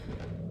 Chris.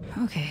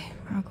 Okay,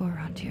 I'll go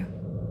around you.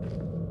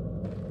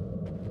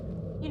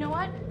 You know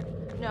what?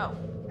 No.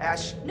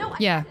 Ash, No,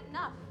 Yeah. I've had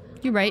enough.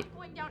 You're right. I'm not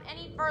going down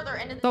any further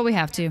into this. But we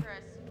have to. dangerous.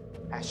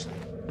 Ashley,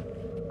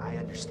 I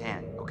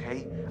understand,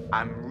 okay?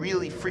 I'm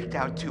really freaked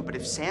out too, but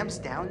if Sam's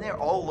down there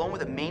all alone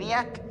with a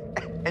maniac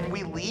and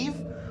we leave,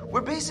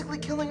 we're basically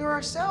killing her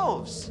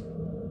ourselves.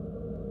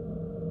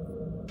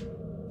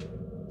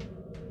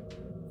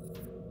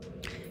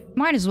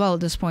 Might as well at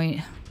this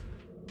point.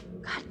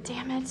 God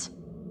damn it.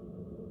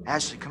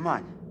 Ashley, come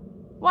on.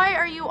 Why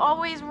are you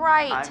always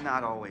right? I'm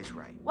not always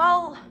right.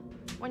 Well,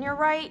 when you're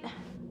right,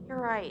 you're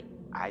right.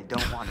 I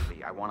don't want to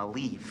be. I want to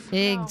leave.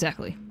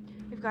 Exactly.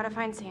 We've got to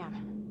find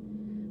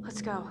Sam.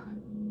 Let's go.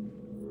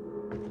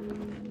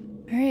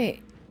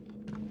 Alright.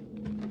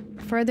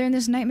 Further in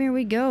this nightmare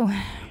we go.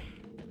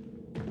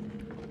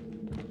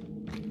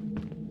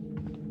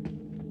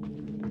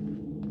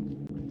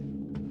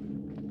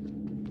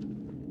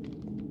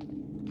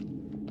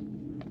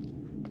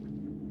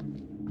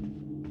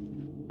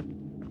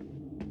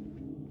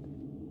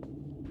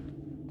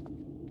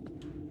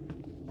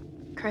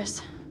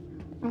 Chris,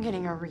 I'm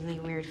getting a really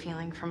weird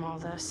feeling from all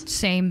this.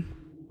 Same.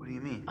 What do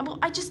you mean? Well,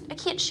 I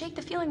can't shake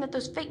the feeling that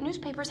those fake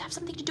newspapers have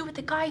something to do with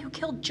the guy who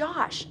killed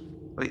Josh.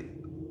 Wait,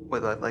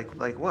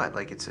 like what?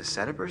 Like it's a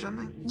setup or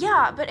something?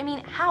 Yeah, but I mean,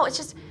 how? It's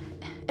just,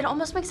 it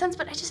almost makes sense,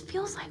 but it just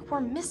feels like we're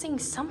missing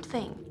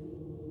something.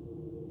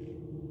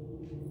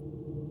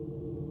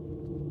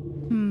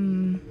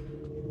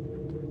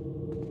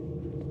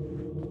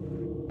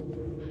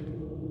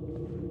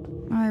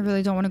 I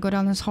really don't want to go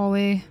down this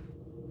hallway.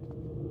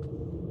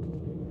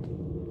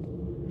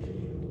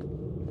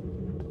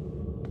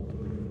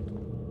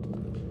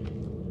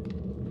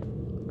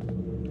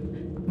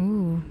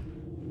 Ooh.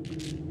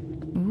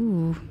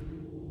 Ooh.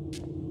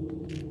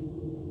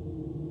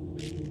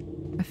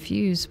 A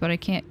fuse, but I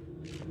can't.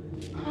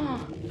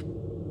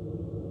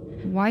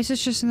 Why is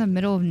this just in the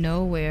middle of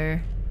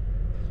nowhere?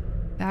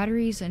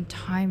 Batteries and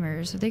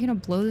timers. Are they gonna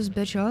blow this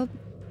bitch up?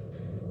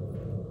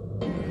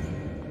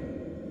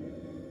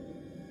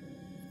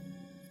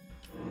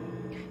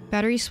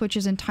 Battery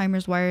switches and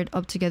timers wired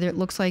up together. It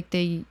looks like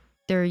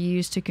they're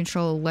used to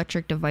control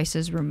electric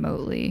devices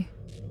remotely.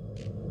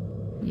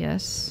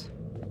 Yes.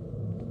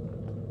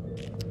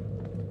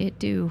 It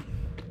do.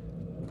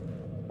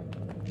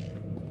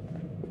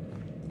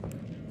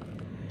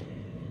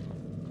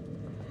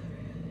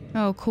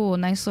 Oh, cool.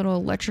 Nice little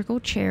electrical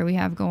chair we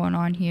have going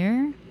on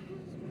here.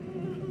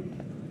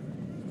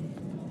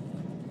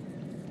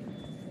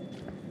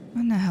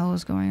 What the hell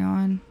is going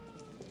on?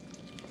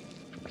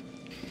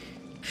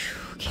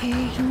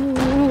 Okay.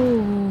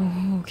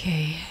 Ooh,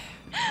 okay.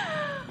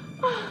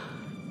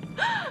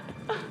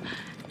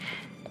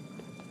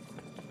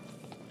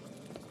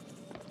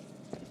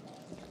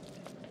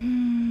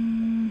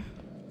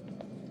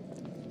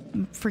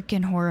 I'm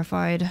freaking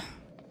horrified.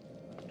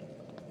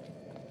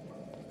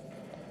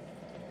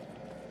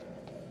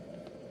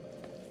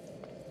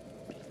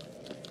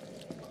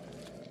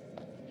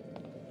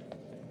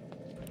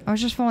 I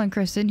was just following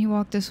Chris. Didn't he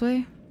walk this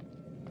way?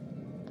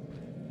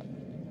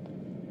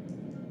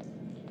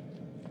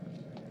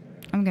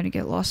 I'm gonna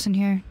get lost in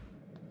here.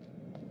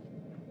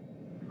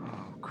 Oh,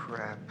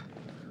 crap.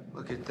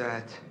 Look at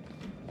that.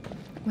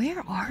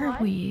 Where are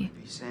we?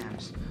 Be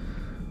Sam's.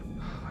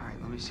 Alright,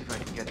 let me see if I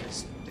can get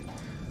this.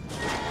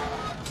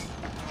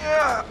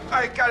 Yeah,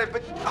 I got it,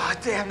 but... Oh,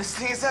 damn, this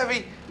thing is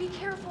heavy. Be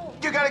careful.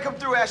 You gotta come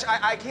through, Ash.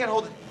 I can't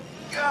hold it.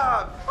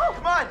 Oh,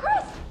 come on.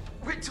 Chris!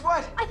 Wait,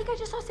 what? I think I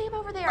just saw Sam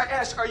over there.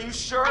 Ash, are you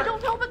sure? I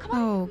don't know, but come on.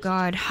 Oh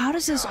god, how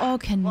does this all Well, I'm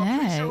pretty sure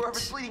connect?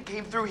 whoever's bleeding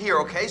came through here,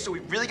 okay? So we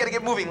really gotta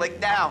get moving, like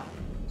now.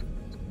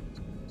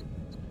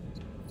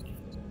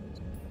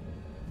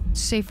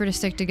 Safer to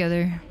stick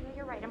together. Yeah,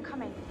 you're right. I'm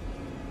coming.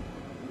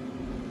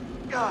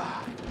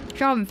 Ah. If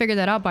y'all haven't figured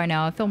that out by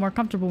now, I feel more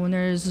comfortable when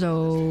there's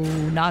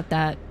not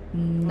that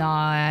at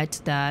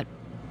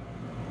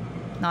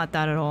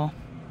all.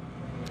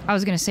 I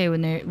was gonna say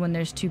when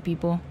there's two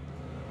people.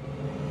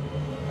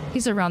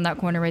 He's around that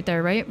corner right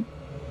there, right?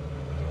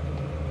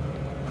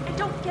 I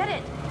don't get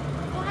it.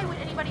 Why would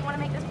anybody want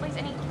to make this place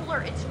any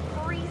cooler? It's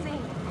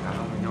freezing. I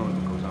don't know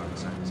what goes on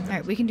inside this.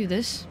 Alright, we can do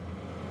this.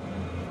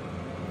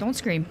 Don't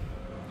scream.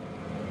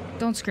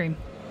 Don't scream.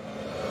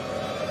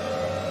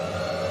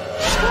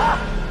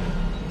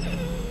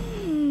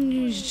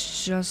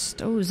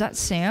 Just... Oh, is that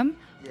Sam?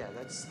 Yeah,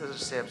 those are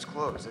Sam's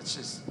clothes. That's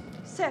just...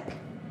 Sick.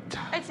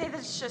 I'd say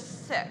that's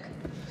just sick.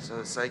 So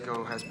the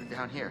psycho has been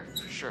down here,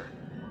 for sure.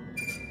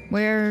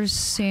 Where's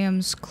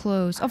Sam's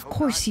clothes? Of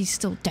course he's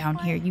still down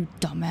here, you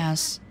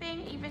dumbass.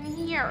 Thing even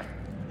here.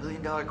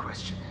 $1 million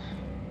question.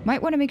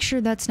 Might want to make sure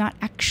that's not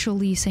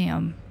actually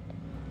Sam.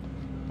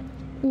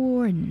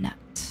 Or not.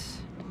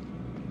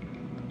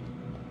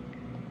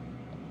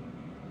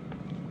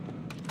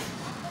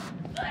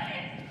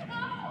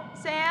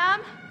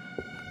 Sam?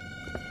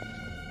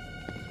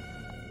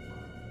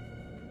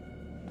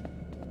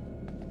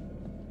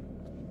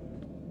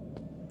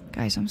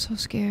 Guys, I'm so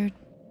scared.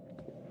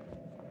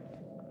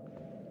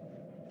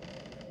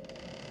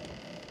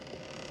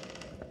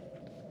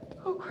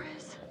 Oh,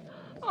 Chris.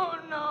 Oh,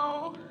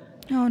 no.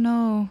 Oh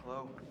no.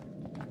 Hello?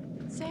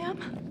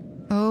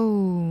 Sam?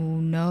 Oh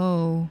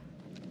no.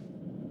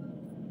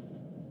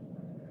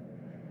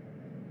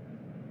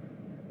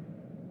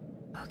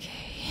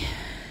 Okay.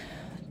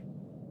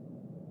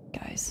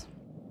 Guys.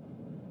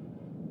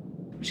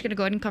 I'm just gonna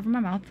go ahead and cover my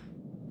mouth.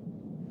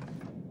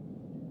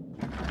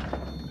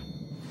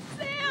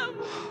 Sam!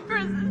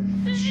 Chris,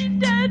 is she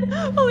dead?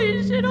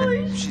 Holy shit,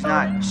 holy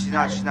shit.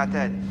 She's not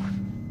dead.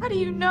 How do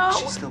you know?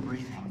 She's still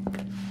breathing.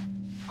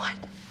 What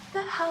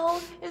the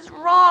hell is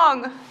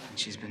wrong?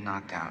 She's been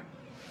knocked out.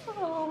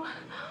 Oh,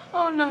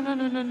 oh no, no,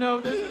 no, no,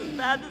 no. This is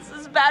bad. This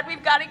is bad.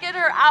 We've got to get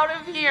her out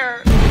of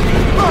here.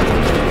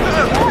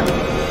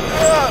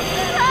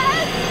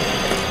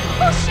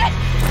 Oh, shit!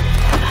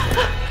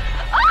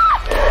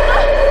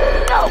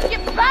 Ah! No,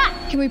 get back!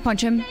 Can we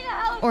punch him?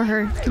 Or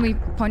her? Can we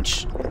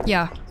punch?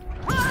 Yeah.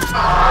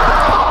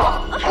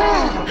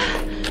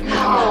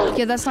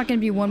 Yeah, that's not gonna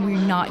be one we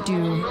not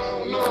do.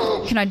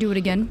 Can I do it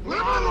again?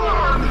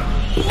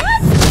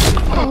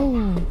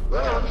 Oh.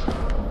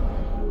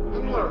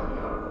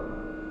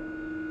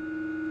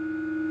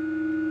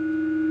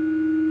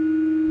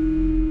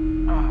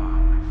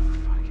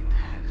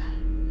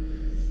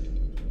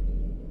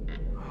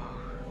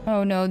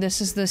 Oh no,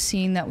 this is the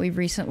scene that we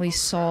recently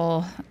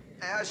saw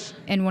Ash!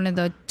 in one of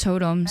the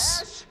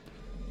totems.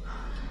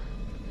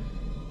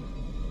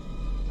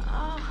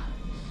 Ash!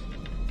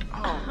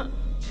 Oh,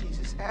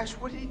 Jesus, Ash,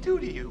 what did he do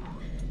to you?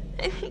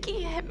 I think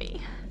he hit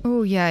me.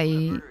 Oh yeah,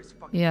 Murder his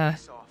fucking yeah.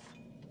 face off.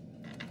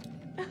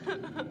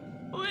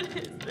 What is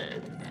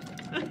this?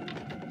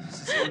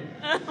 This is him.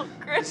 No,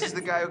 Chris. This is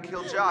the guy who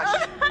killed Josh.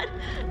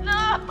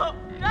 No,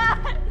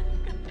 God.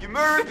 You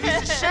murdered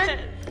piece of shit!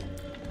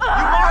 Look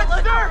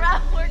monster!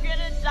 around. We're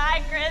gonna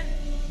die, Chris.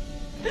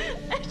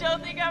 I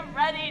don't think I'm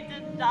ready to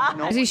die.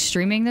 No. Is he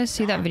streaming this?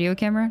 See that video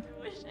camera?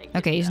 Wish I could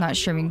Okay, he's tell not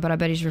streaming, but I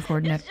bet he's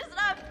recording It's it. just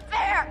not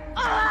fair.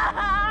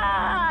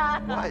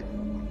 Ah! What?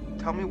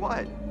 Tell me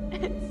what?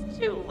 It's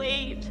too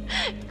late.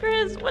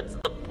 Chris, what's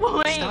the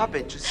point? Stop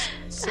it. Just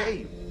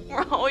say.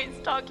 We're always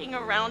talking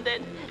around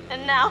it.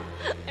 And now,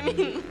 I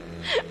mean,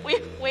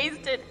 we've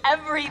wasted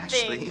everything.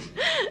 Ashley,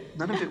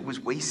 none of it was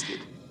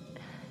wasted.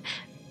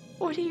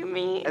 What do you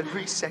mean?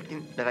 Every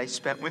second that I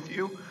spent with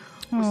you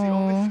was the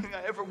only thing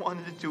I ever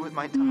wanted to do with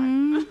my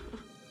time.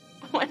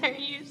 What are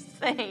you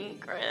saying,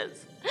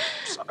 Chris?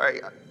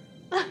 Sorry.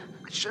 I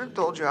should have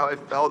told you how I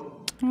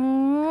felt.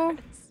 Aww.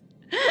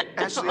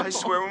 Ashley, I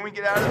swear when we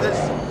get out of this...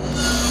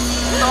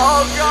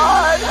 Oh,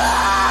 God!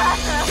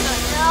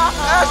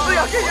 Ashley,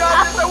 I'll get you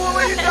out of this! I won't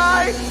let you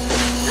die!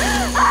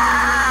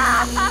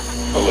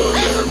 Hello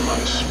there, my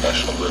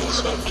special little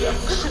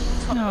subjects.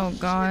 Oh,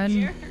 God.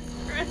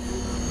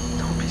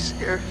 Don't be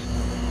scared.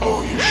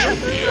 Oh, you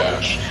should be,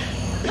 Ash.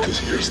 Because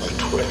here's the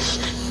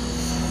twist.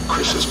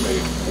 Chris has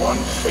made one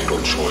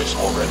fatal choice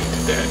already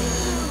today.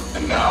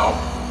 And now,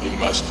 he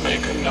must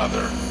make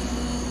another.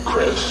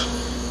 Chris...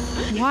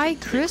 Why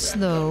Chris,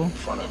 though? In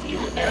front of you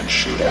and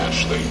shoot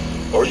Ashley,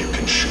 or you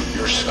can shoot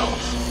yourself.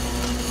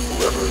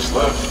 Whoever is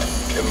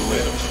left can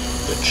live.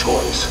 The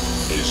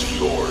choice is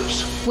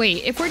yours.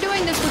 Wait, if we're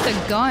doing this with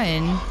a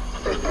gun...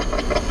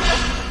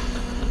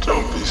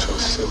 Don't be so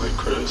silly,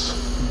 Chris.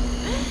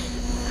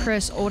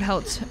 Chris, old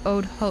hotel,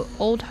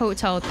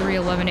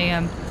 3:11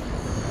 a.m.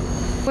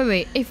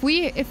 Wait.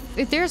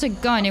 If there's a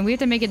gun and we have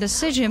to make a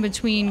decision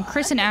between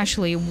Chris and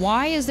Ashley,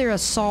 why is there a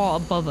saw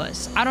above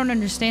us? I don't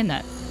understand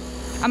that.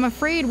 I'm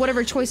afraid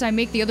whatever choice I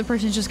make, the other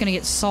person's just gonna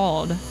get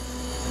sawed.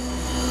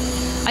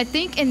 I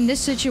think in this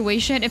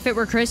situation, if it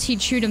were Chris,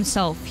 he'd shoot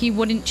himself. He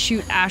wouldn't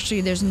shoot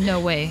Ashley. There's no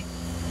way.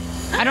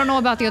 I don't know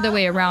about the other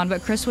way around,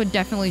 but Chris would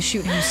definitely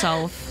shoot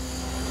himself.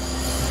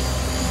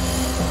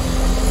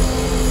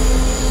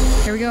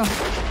 Here we go.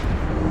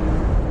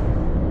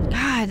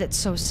 God, that's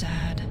so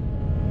sad.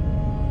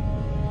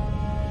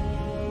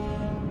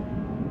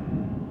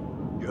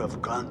 You have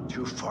gone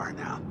too far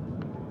now.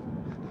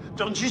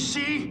 Don't you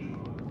see?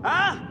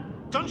 Huh?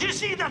 Don't you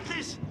see that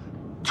this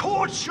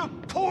torture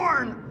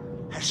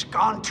porn has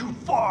gone too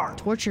far?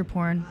 Torture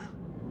porn.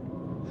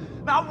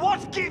 Now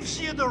what gives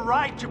you the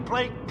right to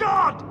play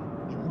God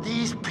in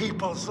these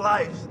people's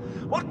lives?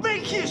 What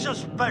makes you so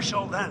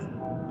special then?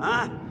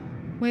 Huh?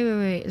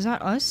 Wait. Is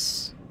that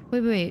us?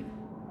 Wait.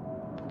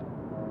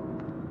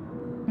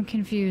 I'm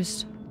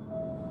confused.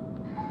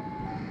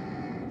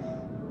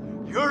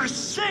 You're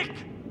sick!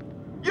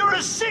 You're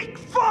a sick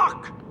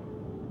fuck!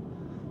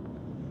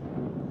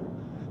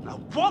 Now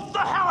what the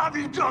hell have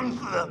you done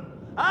to them?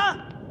 Huh?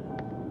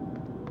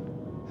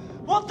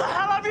 What the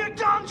hell have you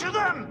done to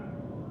them?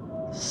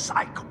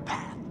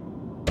 Psychopath.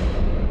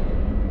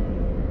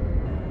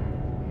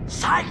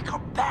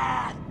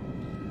 Psychopath!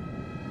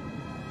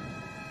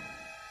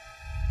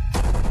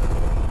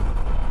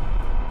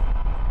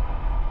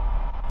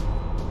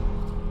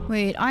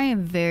 Wait, I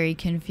am very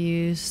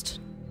confused.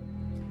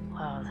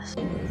 Wow, this...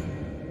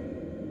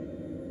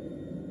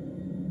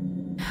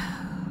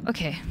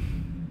 Okay.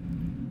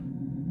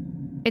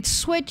 It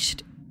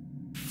switched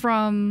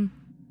from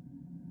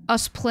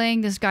us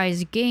playing this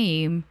guy's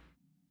game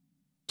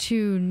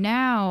to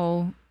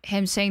now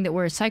him saying that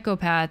we're a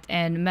psychopath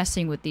and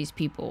messing with these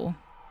people.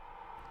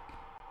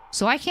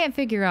 So I can't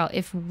figure out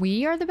if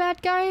we are the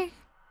bad guy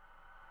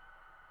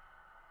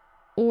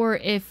or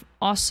if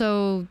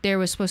also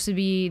there's going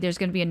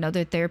to be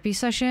another therapy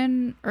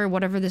session or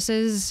whatever this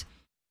is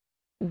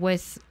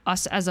with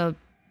us as a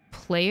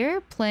player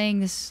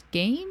playing this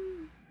game.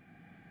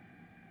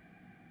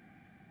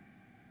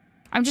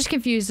 I'm just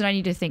confused and I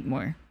need to think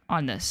more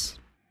on this.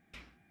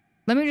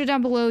 Let me know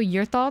down below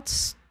your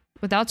thoughts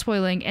without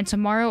spoiling, and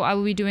tomorrow I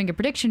will be doing a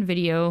prediction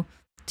video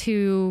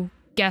to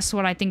guess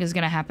what I think is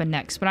going to happen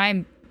next. But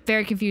I'm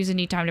very confused and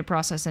need time to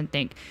process and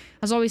think.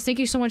 As always, thank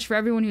you so much for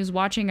everyone who's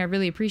watching. I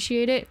really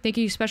appreciate it.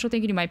 Special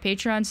thank you to my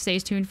Patreon. Stay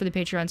tuned for the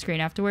Patreon screen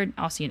afterward.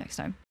 I'll see you next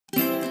time.